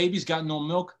 little babies got no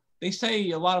milk. They say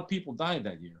a lot of people died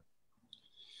that year.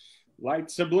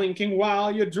 Lights are blinking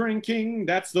while you're drinking.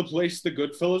 That's the place the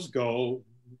good fellas go.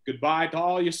 Goodbye to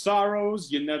all your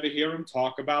sorrows. You never hear them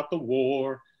talk about the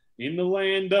war. In the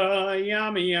land of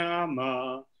Yama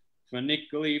Yama.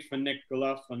 Funiculi,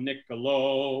 funicola,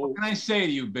 funicolo. What can I say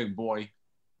to you, big boy?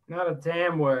 Not a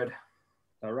damn word.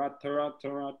 Tara, tara,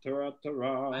 tara, tara,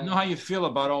 tara. I know how you feel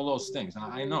about all those things.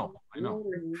 I know.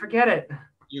 Forget it.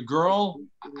 Your girl,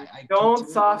 Don't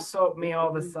soft soap me all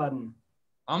of a sudden.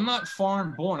 I'm not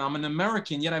foreign born. I'm an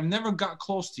American, yet I've never got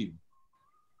close to you.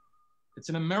 It's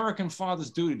an American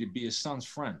father's duty to be his son's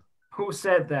friend. Who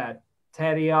said that?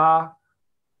 Teddy-ah?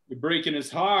 You're breaking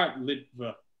his heart,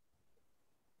 Litva.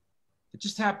 It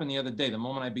just happened the other day. The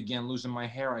moment I began losing my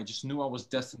hair, I just knew I was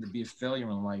destined to be a failure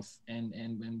in life. And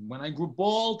when I grew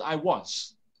bald, I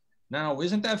was. Now,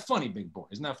 isn't that funny, big boy?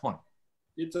 Isn't that funny?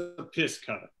 It's a piss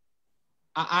cutter.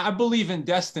 I believe in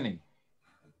destiny.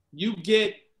 You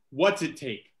get what's it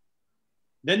take.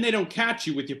 Then they don't catch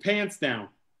you with your pants down.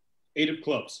 8 of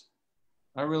clubs.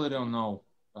 I really don't know.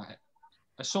 I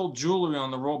sold jewelry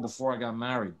on the road before I got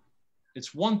married.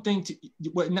 It's one thing to...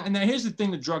 Now here's the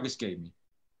thing the druggist gave me.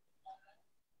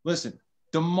 Listen,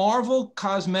 the Marvel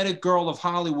cosmetic girl of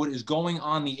Hollywood is going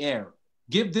on the air.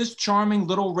 Give this charming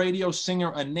little radio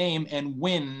singer a name and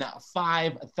win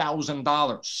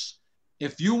 $5,000.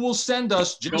 If you will send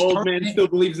us just the old man still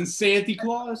believes in Santa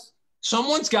Claus?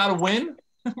 Someone's got to win.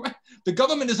 The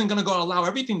government isn't going to go allow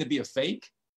everything to be a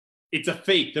fake. It's a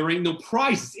fake. There ain't no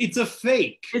prizes. It's a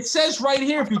fake. It says right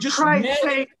here, if you just... Christ's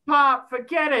sake, Pop,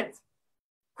 forget it.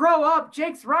 Grow up.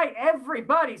 Jake's right.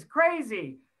 Everybody's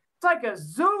crazy. It's like a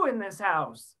zoo in this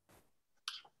house.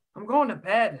 I'm going to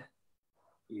bed.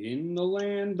 In the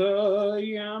land of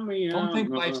Yama Yama. Don't think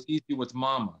life's easy with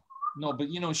Mama. No, but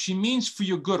you know, she means for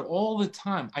your good all the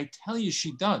time. I tell you,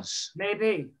 she does.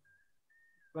 Maybe.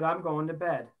 But I'm going to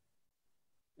bed.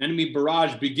 Enemy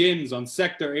barrage begins on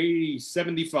Sector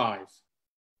 8075.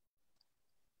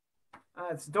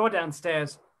 It's the door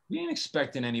downstairs. We ain't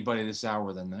expecting anybody this hour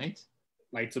of the night.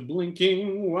 Lights are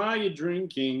blinking while you're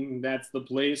drinking. That's the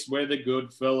place where the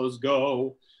good fellows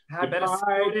go. I better see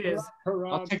who it is.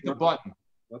 I'll take the button.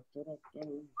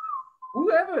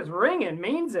 Whoever's ringing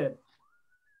means it.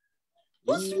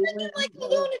 Who's ringing like a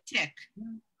lunatic?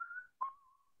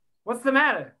 What's the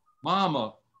matter?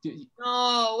 Mama.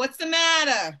 Oh, what's the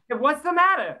matter? What's the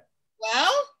matter?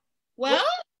 Well?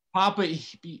 Papa,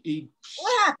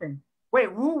 What happened? Wait,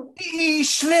 who? He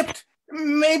slipped,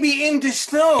 maybe in the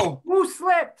snow. Who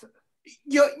slipped?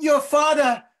 Your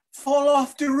father fall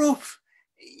off the roof.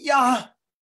 Yeah.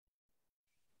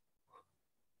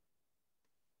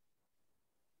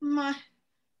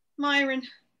 Myron,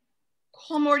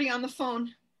 Call Morty on the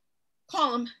phone.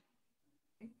 Call him.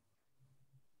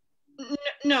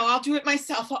 No, I'll do it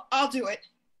myself. I'll do it.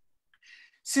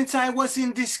 Since I was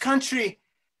in this country,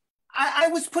 I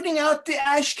was putting out the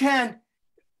ash can.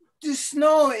 The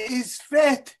snow is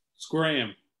wet.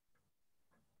 Scram.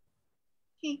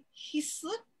 He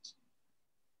slipped.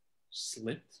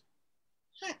 Slipped?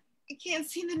 I can't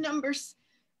see the numbers.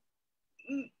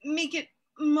 Make it.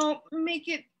 Make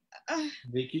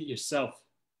it yourself.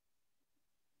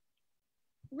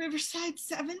 Riverside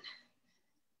 7.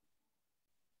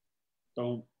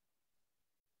 Don't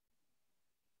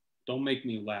make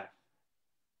me laugh.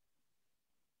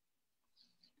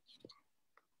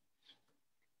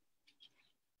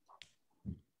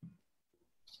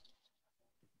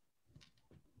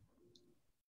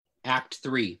 Act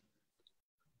 3.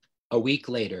 A week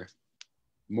later,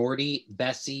 Morty,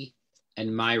 Bessie,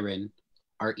 and Myron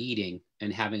are eating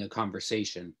and having a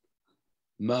conversation.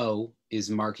 Mo is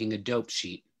marking a dope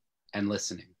sheet and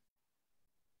listening.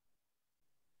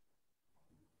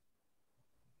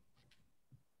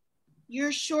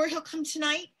 You're sure he'll come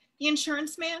tonight, the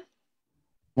insurance man?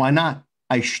 Why not?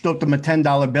 I stopped him a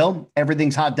 $10 bill.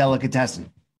 Everything's hot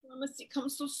delicatessen. Why must he come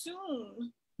so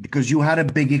soon? Because you had a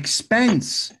big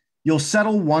expense. You'll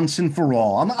settle once and for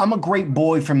all. I'm a great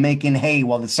boy for making hay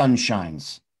while the sun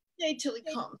shines. Stay till he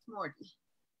comes, Morty.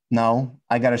 No,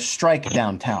 I got a strike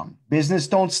downtown. Business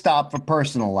don't stop for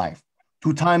personal life.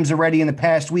 2 times already in the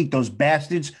past week, those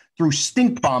bastards threw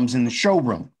stink bombs in the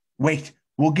showroom. Wait,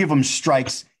 we'll give them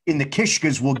strikes. In the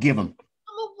Kishkas, we'll give them.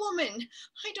 I'm a woman.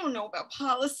 I don't know about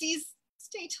policies.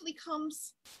 Stay till he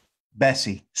comes.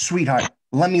 Bessie, sweetheart,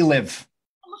 let me live.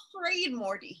 I'm afraid,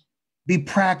 Morty. Be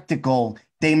practical.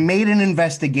 They made an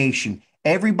investigation.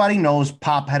 Everybody knows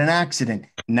Pop had an accident.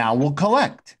 Now we'll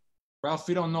collect. Ralph,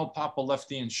 you don't know Papa left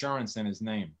the insurance in his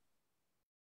name.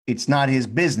 It's not his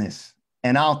business,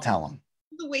 and I'll tell him.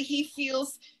 The way he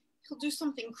feels, he'll do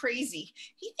something crazy.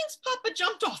 He thinks Papa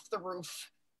jumped off the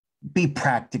roof. Be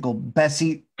practical,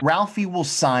 Bessie. Ralphie will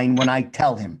sign when I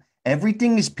tell him.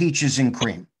 Everything is peaches and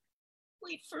cream.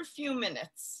 Wait for a few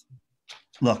minutes.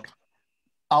 Look,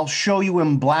 I'll show you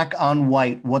in black on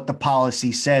white what the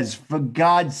policy says. For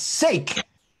God's sake,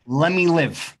 let me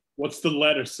live. What's the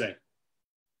letter say?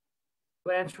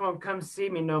 Blanche won't come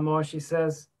see me no more, she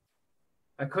says.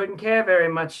 I couldn't care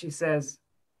very much, she says.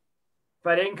 If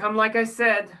I didn't come like I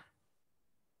said,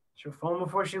 she'll phone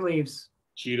before she leaves.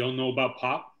 You don't know about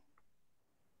Pop?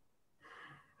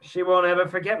 She won't ever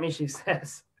forget me, she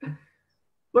says.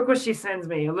 Look what she sends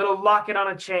me, a little locket on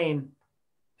a chain.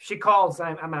 If she calls,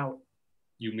 I'm out.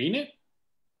 You mean it?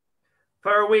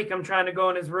 For a week, I'm trying to go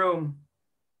in his room.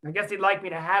 I guess he'd like me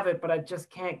to have it, but I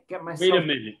just can't get myself... Wait a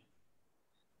minute.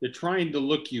 They're trying to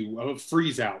look you a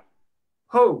freeze out.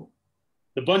 Who?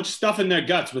 The bunch stuffing their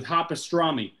guts with hot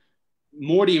pastrami.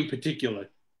 Morty in particular.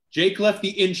 Jake left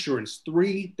the insurance,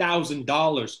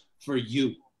 $3,000 for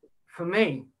you. For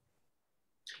me?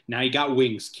 Now you got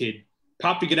wings, kid.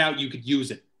 Pop figured out you could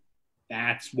use it.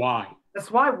 That's why.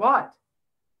 That's why what?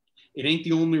 It ain't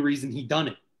the only reason he done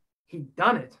it. He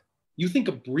done it? You think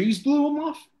a breeze blew him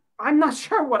off? I'm not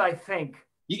sure what I think.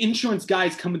 The insurance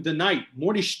guy's coming tonight.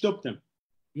 Morty stooped him.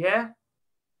 Yeah?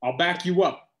 I'll back you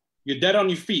up. You're dead on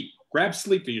your feet. Grab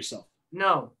sleep for yourself.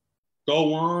 No.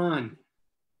 Go on.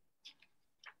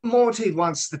 Morty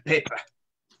wants the paper.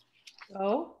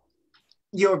 Oh?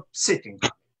 You're sitting.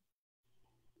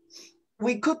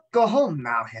 We could go home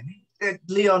now, Henry.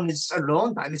 Leon is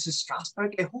alone by Mrs.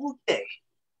 Strasberg a whole day.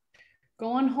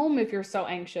 Go on home if you're so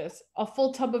anxious. A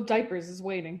full tub of diapers is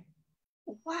waiting.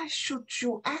 Why should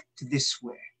you act this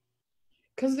way?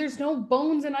 Because there's no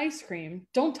bones in ice cream.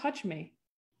 Don't touch me.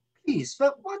 Please,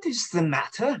 but what is the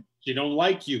matter? She don't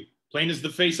like you. Plain as the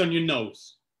face on your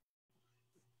nose.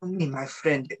 Me, my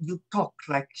friend, you talk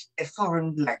like a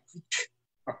foreign language.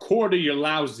 A quarter, you're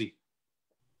lousy.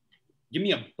 Give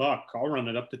me $1. I'll run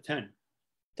it up to 10.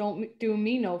 Don't do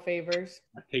me no favors.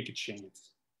 I take a chance.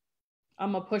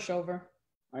 I'm a pushover.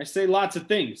 I say lots of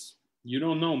things. You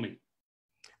don't know me.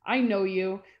 I know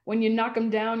you. When you knock 'em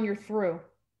down, you're through.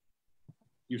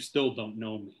 You still don't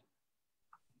know me.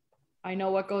 I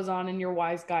know what goes on in your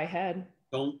wise guy head.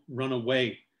 Don't run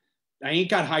away. I ain't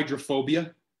got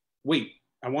hydrophobia. Wait,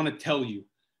 I want to tell you.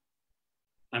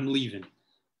 I'm leaving.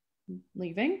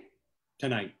 Leaving?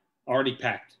 Tonight. Already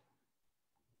packed.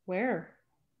 Where?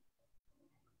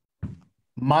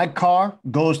 My car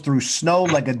goes through snow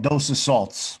like a dose of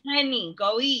salts. Henny,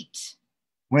 go eat.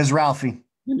 Where's Ralphie?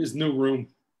 In his new room.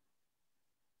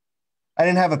 I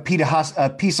didn't have a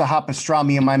piece of hot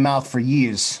pastrami in my mouth for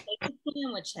years. Make a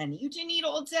sandwich, Henny. You didn't eat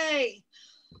all day.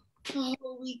 Oh,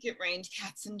 a week it rained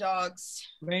cats and dogs.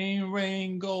 Rain,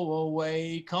 rain, go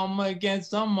away. Come again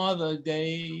some other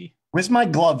day. Where's my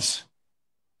gloves?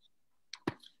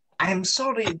 I'm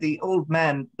sorry the old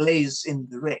man lays in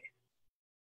the rain.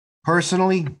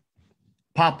 Personally,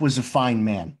 Pop was a fine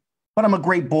man, but I'm a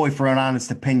great boy for an honest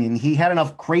opinion. He had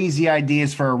enough crazy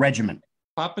ideas for a regiment.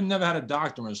 Papa never had a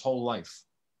doctor in his whole life.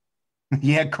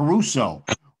 He had Caruso.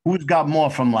 Who's got more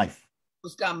from life?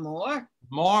 Who's got more?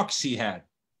 Marx he had.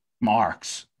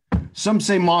 Marx. Some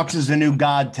say Marx is the new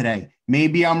god today.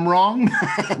 Maybe I'm wrong,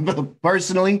 but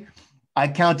personally, I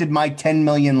counted my 10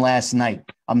 million last night.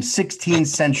 I'm 16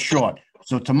 cents short.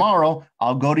 So tomorrow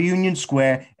I'll go to Union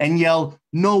Square and yell,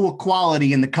 "No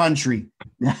equality in the country."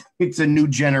 It's a new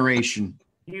generation.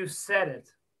 You said it.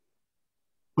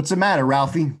 What's the matter,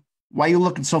 Ralphie? Why are you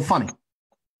looking so funny?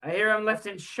 I hear him left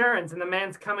insurance and the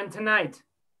man's coming tonight.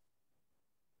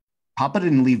 Papa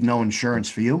didn't leave no insurance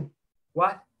for you.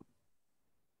 What?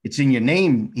 It's in your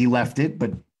name he left it,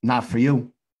 but not for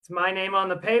you. It's my name on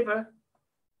the paper.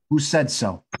 Who said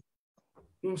so?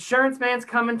 The insurance man's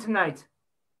coming tonight.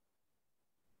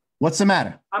 What's the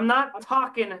matter? I'm not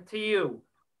talking to you.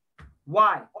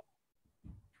 Why?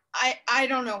 I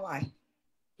don't know why.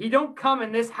 He don't come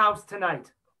in this house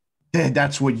tonight.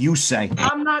 That's what you say.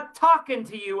 I'm not talking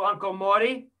to you, Uncle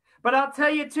Morty. But I'll tell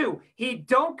you too, he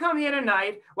don't come here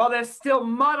tonight while there's still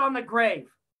mud on the grave.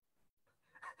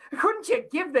 Couldn't you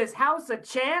give this house a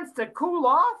chance to cool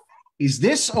off? Is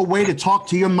this a way to talk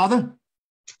to your mother?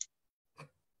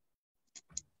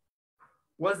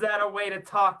 Was that a way to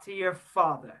talk to your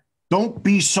father? Don't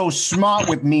be so smart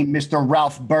with me, Mr.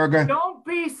 Ralph Berger. Don't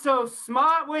be so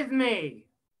smart with me.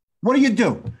 What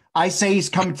do? I say he's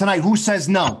coming tonight. Who says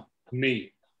no?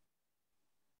 Me.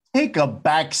 Take a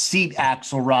back seat,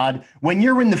 Axelrod. When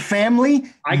you're in the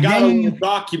family, I got a little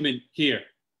document here.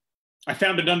 I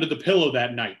found it under the pillow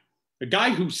that night. A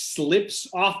guy who slips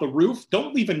off the roof,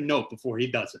 don't leave a note before he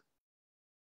does it.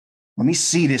 Let me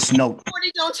see this note.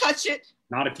 Morty, don't touch it.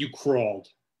 Not if you crawled.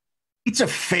 It's a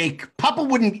fake. Papa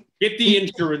wouldn't. Get the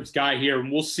insurance guy here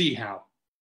and we'll see how.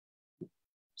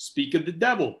 Speak of the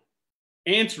devil.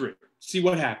 Answer it. See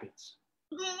what happens.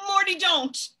 Morty,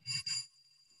 don't.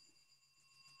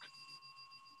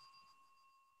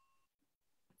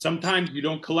 Sometimes you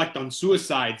don't collect on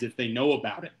suicides if they know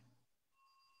about it.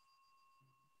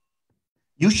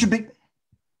 You should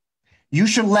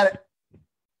let it.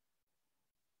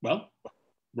 Well,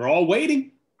 we're all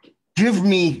waiting. Give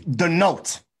me the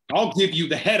note. I'll give you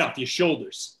the head off your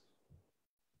shoulders.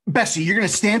 Bessie, you're going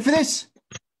to stand for this?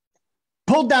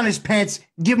 Pull down his pants,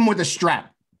 give him with a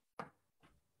strap.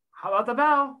 How about the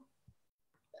bell?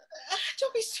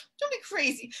 Don't be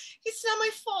crazy. It's not my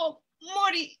fault.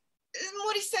 Morty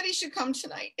said he should come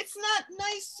tonight. It's not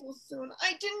nice so soon.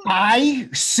 I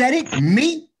said it?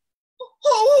 Me?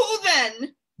 Who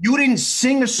then? You didn't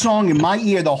sing a song in my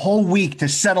ear the whole week to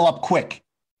settle up quick.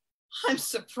 I'm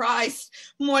surprised.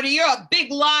 Morty, you're a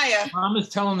big liar. Mom is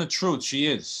telling the truth. She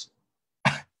is.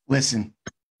 Listen,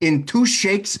 in 2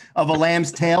 shakes of a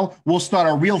lamb's tail, we'll start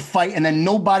a real fight and then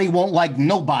nobody won't like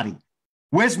nobody.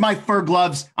 Where's my fur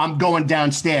gloves? I'm going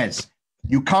downstairs.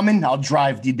 You coming? I'll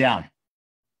drive you down.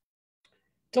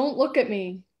 Don't look at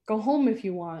me. Go home if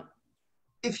you want.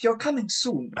 If you're coming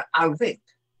soon, I'll wait.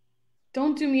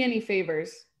 Don't do me any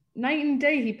favors. Night and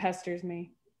day he pesters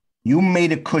me. You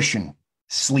made a cushion.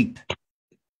 Sleep.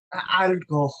 I'll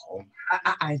go home.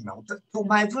 I know. To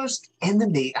my worst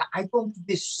enemy, I don't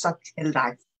wish such a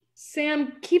life.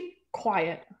 Sam, keep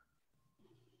quiet.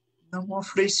 No more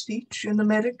free speech in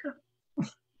America?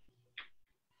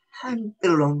 I'm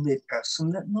the lonely person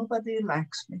that nobody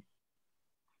likes me.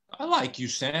 I like you,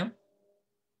 Sam.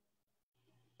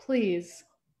 Please,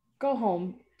 go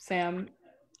home, Sam.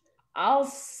 I'll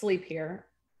sleep here.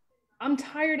 I'm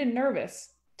tired and nervous.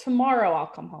 Tomorrow I'll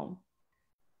come home.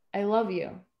 I love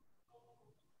you.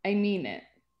 I mean it.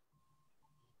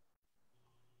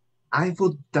 I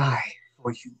would die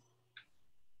for you.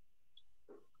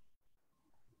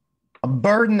 A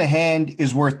bird in the hand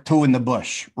is worth 2 in the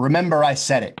bush. Remember I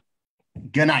said it.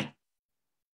 Good night.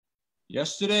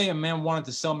 Yesterday, a man wanted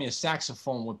to sell me a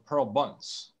saxophone with pearl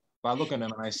buttons. I look at him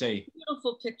and I say,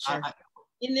 Beautiful picture.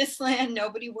 In this land,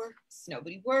 nobody works,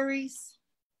 nobody worries.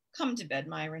 Come to bed,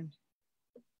 Myron.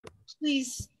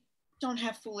 Please don't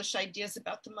have foolish ideas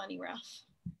about the money, Ralph.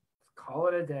 Call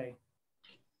it a day.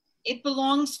 It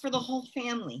belongs for the whole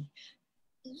family.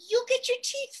 You'll get your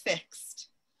teeth fixed.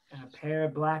 And a pair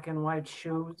of black and white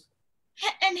shoes.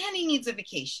 And Henny needs a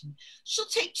vacation. She'll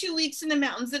take 2 weeks in the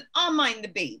mountains and I'll mind the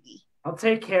baby. I'll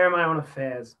take care of my own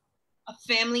affairs. A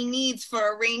family needs for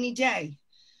a rainy day.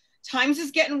 Times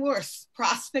is getting worse.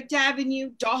 Prospect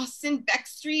Avenue, Dawson, Beck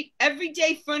Street,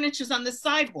 everyday furniture's on the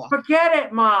sidewalk. Forget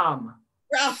it, Mom.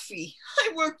 Ralphie,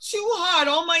 I worked too hard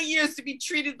all my years to be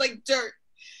treated like dirt.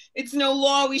 It's no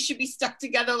law we should be stuck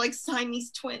together like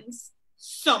Siamese twins.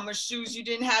 Summer shoes you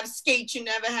didn't have, skates you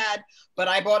never had, but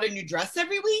I bought a new dress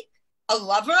every week. A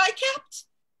lover I kept?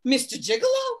 Mr.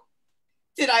 Gigolo?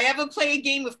 Did I ever play a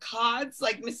game of cards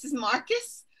like Mrs.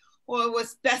 Marcus? Or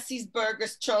was Bessie's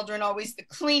Berger's children always the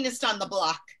cleanest on the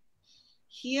block?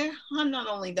 Here, I'm not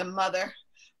only the mother,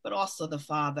 but also the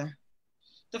father.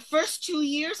 The first 2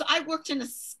 years, I worked in a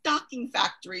stocking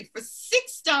factory for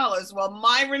 $6 while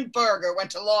Myron Berger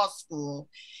went to law school.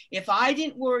 If I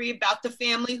didn't worry about the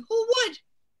family, who would?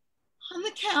 On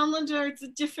the calendar, it's a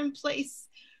different place.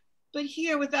 But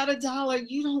here, without a dollar,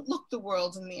 you don't look the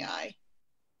world in the eye.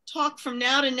 Talk from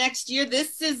now to next year,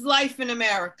 this is life in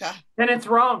America. Then it's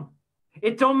wrong.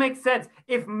 It don't make sense.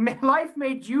 If life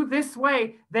made you this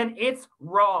way, then it's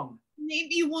wrong.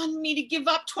 Maybe you wanted me to give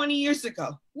up 20 years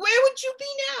ago. Where would you be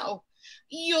now?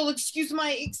 You'll excuse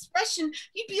my expression.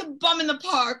 You'd be a bum in the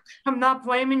park. I'm not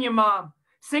blaming you, Mom.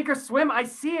 Sink or swim, I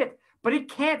see it. But it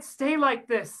can't stay like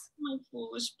this. My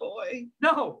foolish boy.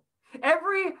 No.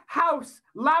 Every house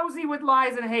lousy with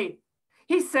lies and hate.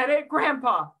 He said it,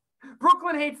 Grandpa.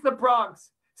 Brooklyn hates the Bronx.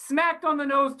 Smacked on the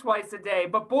nose twice a day.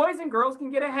 But boys and girls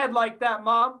can get ahead like that,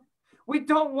 Mom. We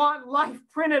don't want life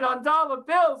printed on dollar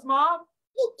bills, Mom.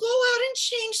 Well, go out and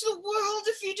change the world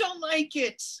if you don't like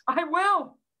it. I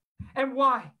will. And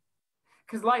why?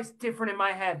 Because life's different in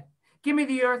my head. Give me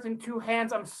the earth in 2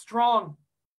 hands. I'm strong.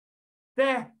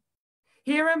 There.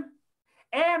 Hear him?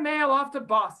 Airmail off to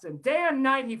Boston. Day and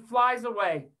night he flies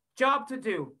away. Job to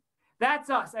do. That's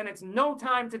us, and it's no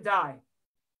time to die.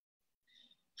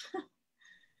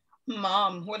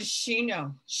 Mom, what does she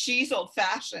know? She's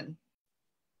old-fashioned.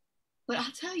 But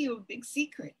I'll tell you a big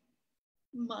secret.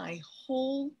 My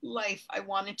whole life I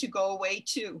wanted to go away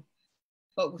too.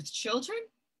 But with children,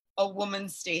 a woman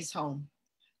stays home.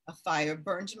 A fire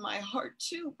burned in my heart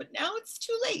too, but now it's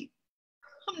too late.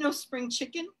 I'm no spring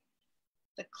chicken.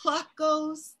 The clock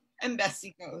goes and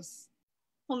Bessie goes.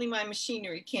 Only my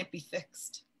machinery can't be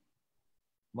fixed.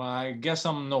 Well, I guess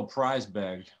I'm no prize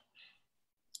bag.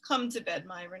 Come to bed,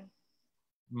 Myron.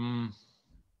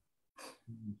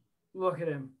 Look at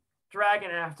him, dragging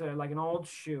after her like an old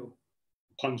shoe.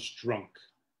 Punch drunk.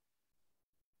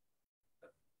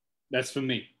 That's for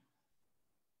me.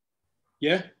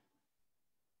 Yeah?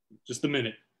 Just a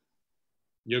minute.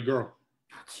 Your girl.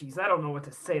 Jeez, I don't know what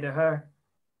to say to her.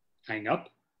 Hang up.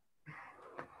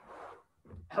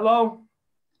 Hello?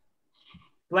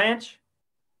 Blanche?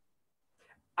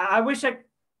 I wish I...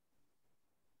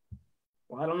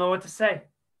 Well, I don't know what to say.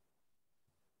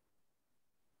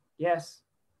 Yes.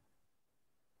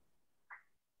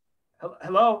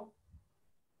 Hello?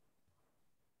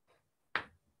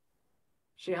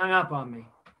 She hung up on me.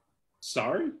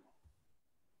 Sorry?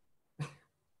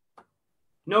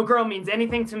 No girl means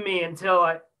anything to me until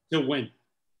I... Till when?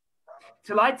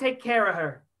 Till I take care of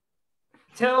her.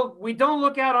 Till we don't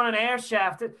look out on an air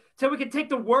shaft. Till we can take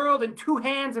the world in 2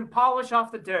 hands and polish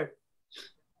off the dirt.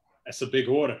 That's a big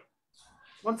order.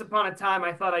 Once upon a time,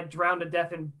 I thought I'd drown to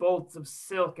death in bolts of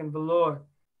silk and velour.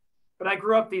 But I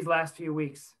grew up these last few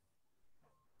weeks.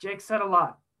 Jake said a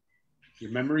lot.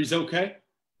 Your memory's okay?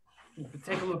 But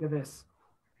take a look at this.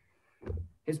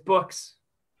 His books.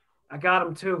 I got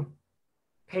them too.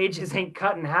 Pages ain't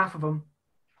cutting half of them.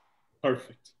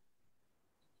 Perfect.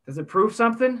 Does it prove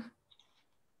something?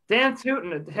 Dan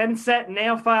Tootin, a headset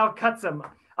nail file cuts them.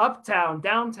 Uptown,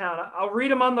 downtown. I'll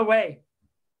read them on the way.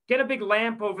 Get a big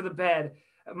lamp over the bed.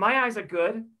 My eyes are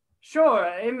good. Sure,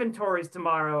 inventories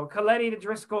tomorrow. Coletti to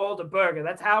Driscoll to Berger.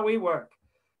 That's how we work.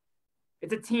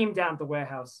 It's a team down at the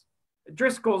warehouse.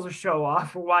 Driscoll's a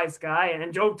show-off, a wise guy,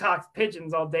 and Joe talks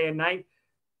pigeons all day and night.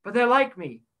 But they're like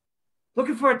me.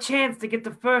 Looking for a chance to get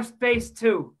to first base,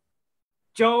 too.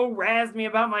 Joe razzed me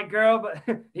about my girl, but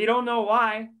he don't know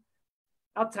why.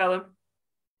 I'll tell him.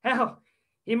 Hell,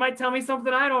 he might tell me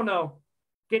something I don't know.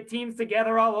 Get teams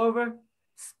together all over.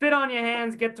 Spit on your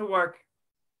hands, get to work.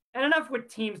 And enough with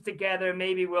teams together,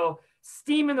 maybe we'll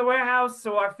steam in the warehouse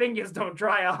so our fingers don't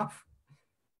dry off.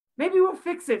 Maybe we'll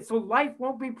fix it so life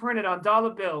won't be printed on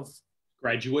dollar bills.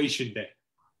 Graduation day.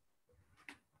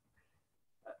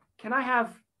 Can I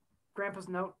have Grandpa's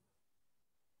note?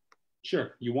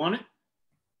 Sure. You want it?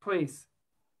 Please.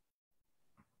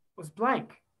 It was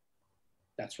blank.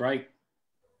 That's right.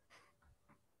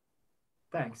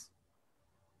 Thanks.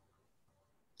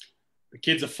 The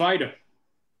kid's a fighter.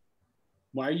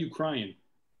 Why are you crying?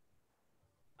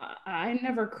 I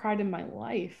never cried in my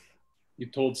life. You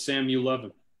told Sam you love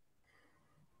him.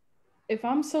 If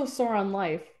I'm so sore on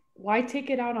life, why take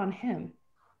it out on him?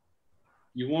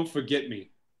 You won't forget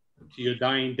me to your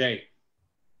dying day.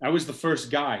 I was the first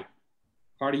guy,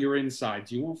 part of your insides.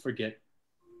 You won't forget.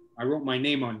 I wrote my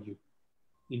name on you,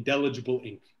 indelible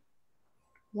ink.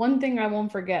 One thing I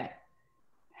won't forget.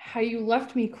 How you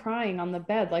left me crying on the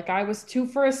bed like I was 2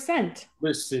 for a cent.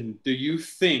 Listen, do you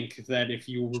think that if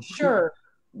you were... Sure.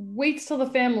 Wait till the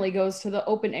family goes to the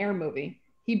open air movie.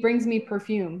 He brings me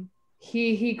perfume.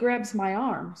 He grabs my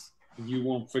arms. You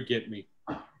won't forget me.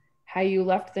 How you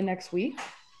left the next week?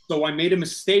 So I made a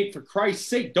mistake, for Christ's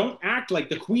sake. Don't act like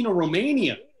the Queen of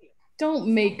Romania.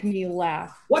 Don't make me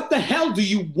laugh. What the hell do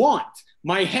you want?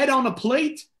 My head on a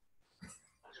plate?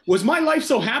 Was my life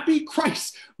so happy?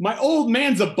 Christ, my old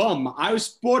man's a bum. I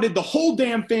supported the whole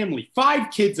damn family, 5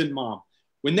 kids and mom.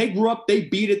 When they grew up, they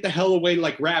beat it the hell away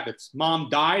like rabbits. Mom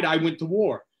died, I went to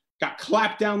war. Got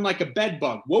clapped down like a bed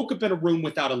bug. Woke up in a room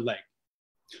without a leg.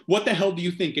 What the hell do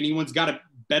you think? Anyone's got it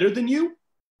better than you?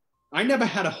 I never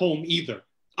had a home either.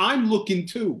 I'm looking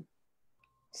too.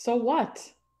 So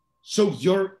what? So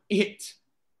you're it.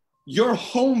 You're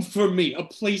home for me, a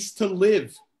place to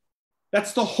live.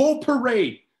 That's the whole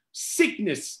parade.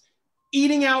 Sickness,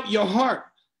 eating out your heart.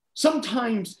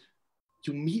 Sometimes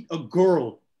you meet a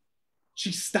girl.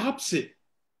 She stops it.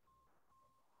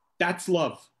 That's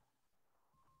love.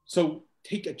 So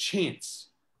take a chance.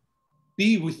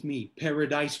 Be with me,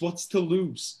 paradise. What's to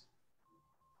lose?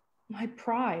 My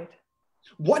pride.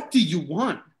 What do you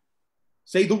want?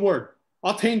 Say the word.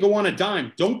 I'll tango on a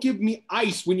dime. Don't give me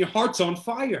ice when your heart's on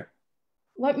fire.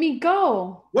 Let me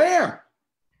go. Where?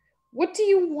 What do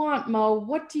you want, Mo?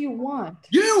 What do you want?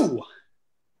 You!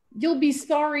 You'll be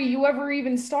sorry you ever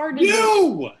even started.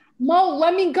 You! Mo,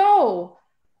 let me go.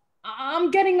 I'm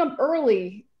getting up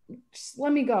early. Just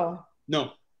let me go.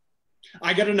 No.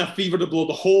 I got enough fever to blow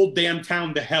the whole damn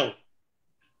town to hell.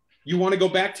 You want to go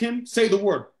back to him? Say the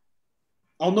word.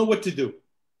 I'll know what to do.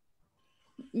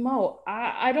 Mo,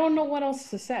 I don't know what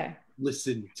else to say.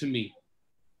 Listen to me.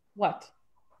 What?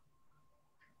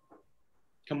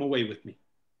 Come away with me.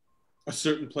 A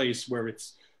certain place where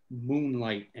it's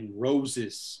moonlight and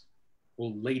roses.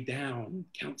 We'll lay down,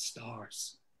 count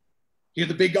stars. Hear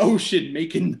the big ocean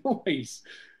making noise.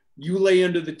 You lay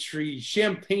under the tree.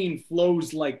 Champagne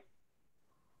flows like...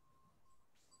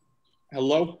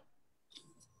 Hello?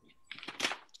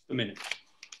 A minute.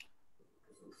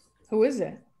 Who is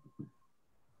it?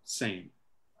 Same.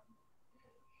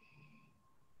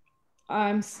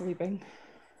 I'm sleeping.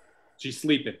 She's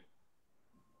sleeping.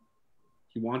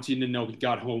 He wants you to know he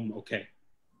got home okay.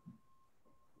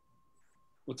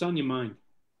 What's on your mind?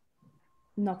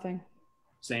 Nothing.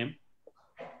 Sam?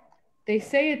 They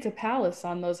say it's a palace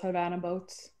on those Havana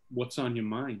boats. What's on your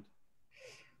mind?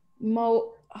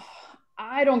 Mo,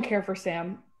 I don't care for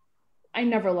Sam. I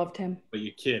never loved him. But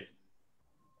your kid.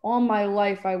 All my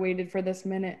life I waited for this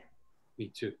minute.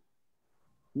 Me too.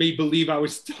 Made believe I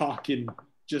was talking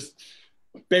just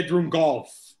bedroom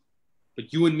golf.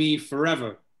 But you and me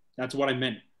forever. That's what I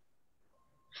meant.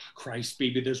 Christ,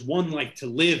 baby, there's one life to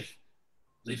live.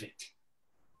 Live it.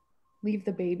 Leave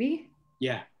the baby?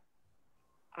 Yeah.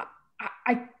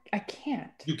 I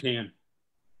can't. You can.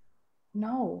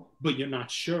 No. But you're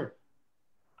not sure.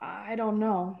 I don't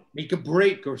know. Make a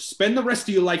break or spend the rest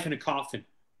of your life in a coffin.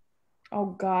 Oh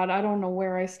God, I don't know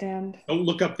where I stand. Don't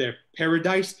look up there.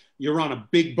 Paradise, you're on a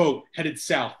big boat headed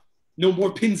south. No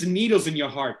more pins and needles in your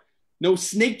heart. No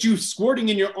snake juice squirting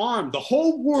in your arm. The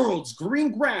whole world's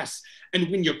green grass. And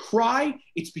when you cry,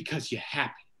 it's because you're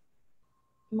happy.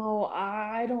 Mo,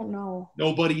 I don't know.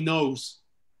 Nobody knows.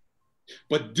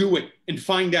 But do it and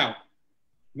find out.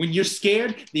 When you're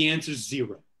scared, the answer's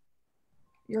 0.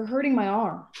 You're hurting my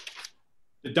arm.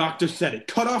 The doctor said it.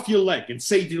 Cut off your leg and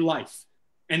save your life.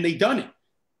 And they done it.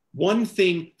 One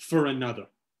thing for another.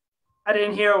 I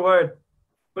didn't hear a word,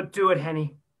 but do it,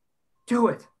 Henny. Do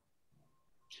it.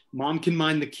 Mom can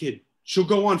mind the kid. She'll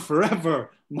go on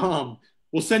forever, Mom.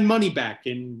 We'll send money back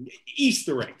and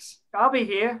Easter eggs. I'll be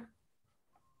here.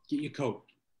 Get your coat.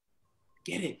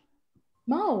 Get it.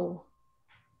 Mo.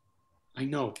 I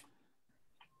know.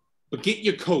 But get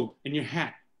your coat and your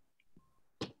hat.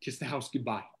 Kiss the house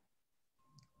goodbye.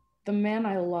 The man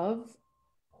I love?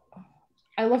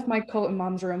 I left my coat in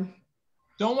Mom's room.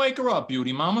 Don't wake her up,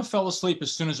 Beauty. Mama fell asleep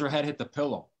as soon as her head hit the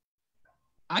pillow.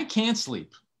 I can't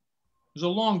sleep. It was a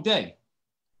long day.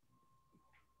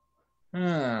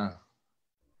 I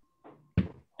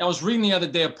was reading the other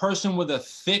day, a person with a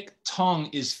thick tongue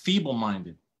is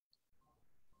feeble-minded.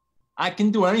 I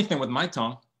can do anything with my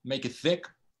tongue. Make it thick,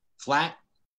 flat.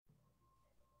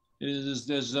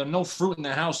 There's no fruit in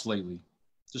the house lately.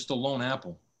 Just a lone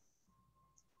apple.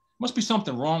 Must be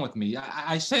something wrong with me.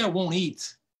 I say I won't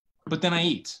eat, but then I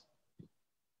eat.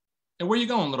 And where you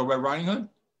going, Little Red Riding Hood?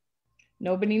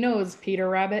 Nobody knows, Peter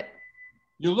Rabbit.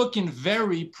 You're looking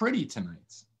very pretty tonight.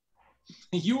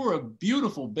 You were a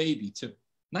beautiful baby, too.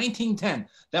 1910,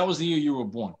 that was the year you were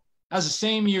born. That was the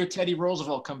same year Teddy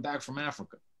Roosevelt come back from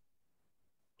Africa.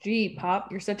 Gee,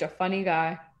 Pop, you're such a funny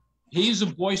guy. He's a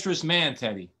boisterous man,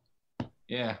 Teddy.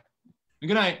 Yeah.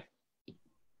 Good night.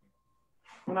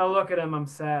 When I look at him, I'm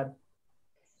sad.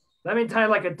 Let me die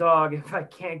like a dog if I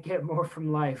can't get more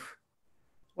from life.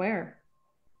 Where?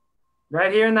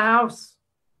 Right here in the house.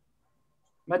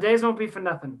 My days won't be for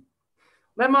nothing.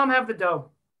 Let Mom have the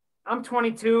dough. I'm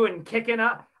 22 and kicking.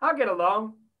 I'll get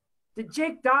along. Did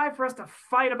Jake die for us to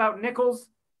fight about nickels?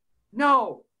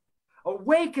 No.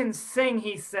 Awake and sing,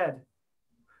 he said.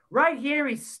 Right here,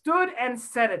 he stood and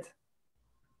said it.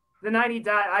 The night he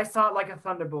died, I saw it like a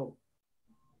thunderbolt.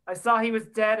 I saw he was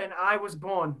dead and I was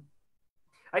born.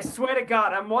 I swear to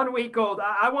God, I'm 1 week old.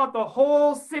 I want the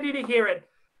whole city to hear it.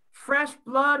 Fresh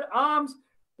blood, arms,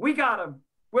 we got him.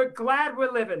 We're glad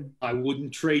we're living. I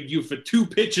wouldn't trade you for 2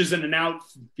 pitchers and an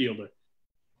outfielder.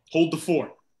 Hold the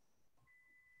fort.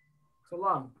 So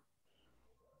long.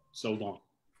 So long.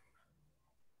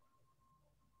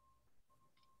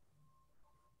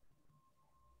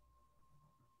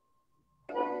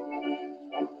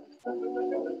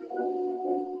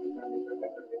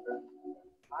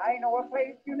 I know a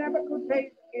place you never could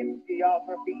taste in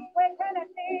geography. Where can it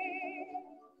be?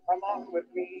 Come on with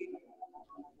me.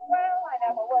 Well, I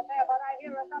never was there, but I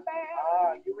hear it's a bear.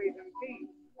 Ah, you wait and see.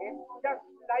 It's just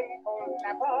like old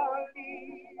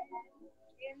Napoli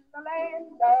in the land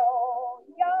of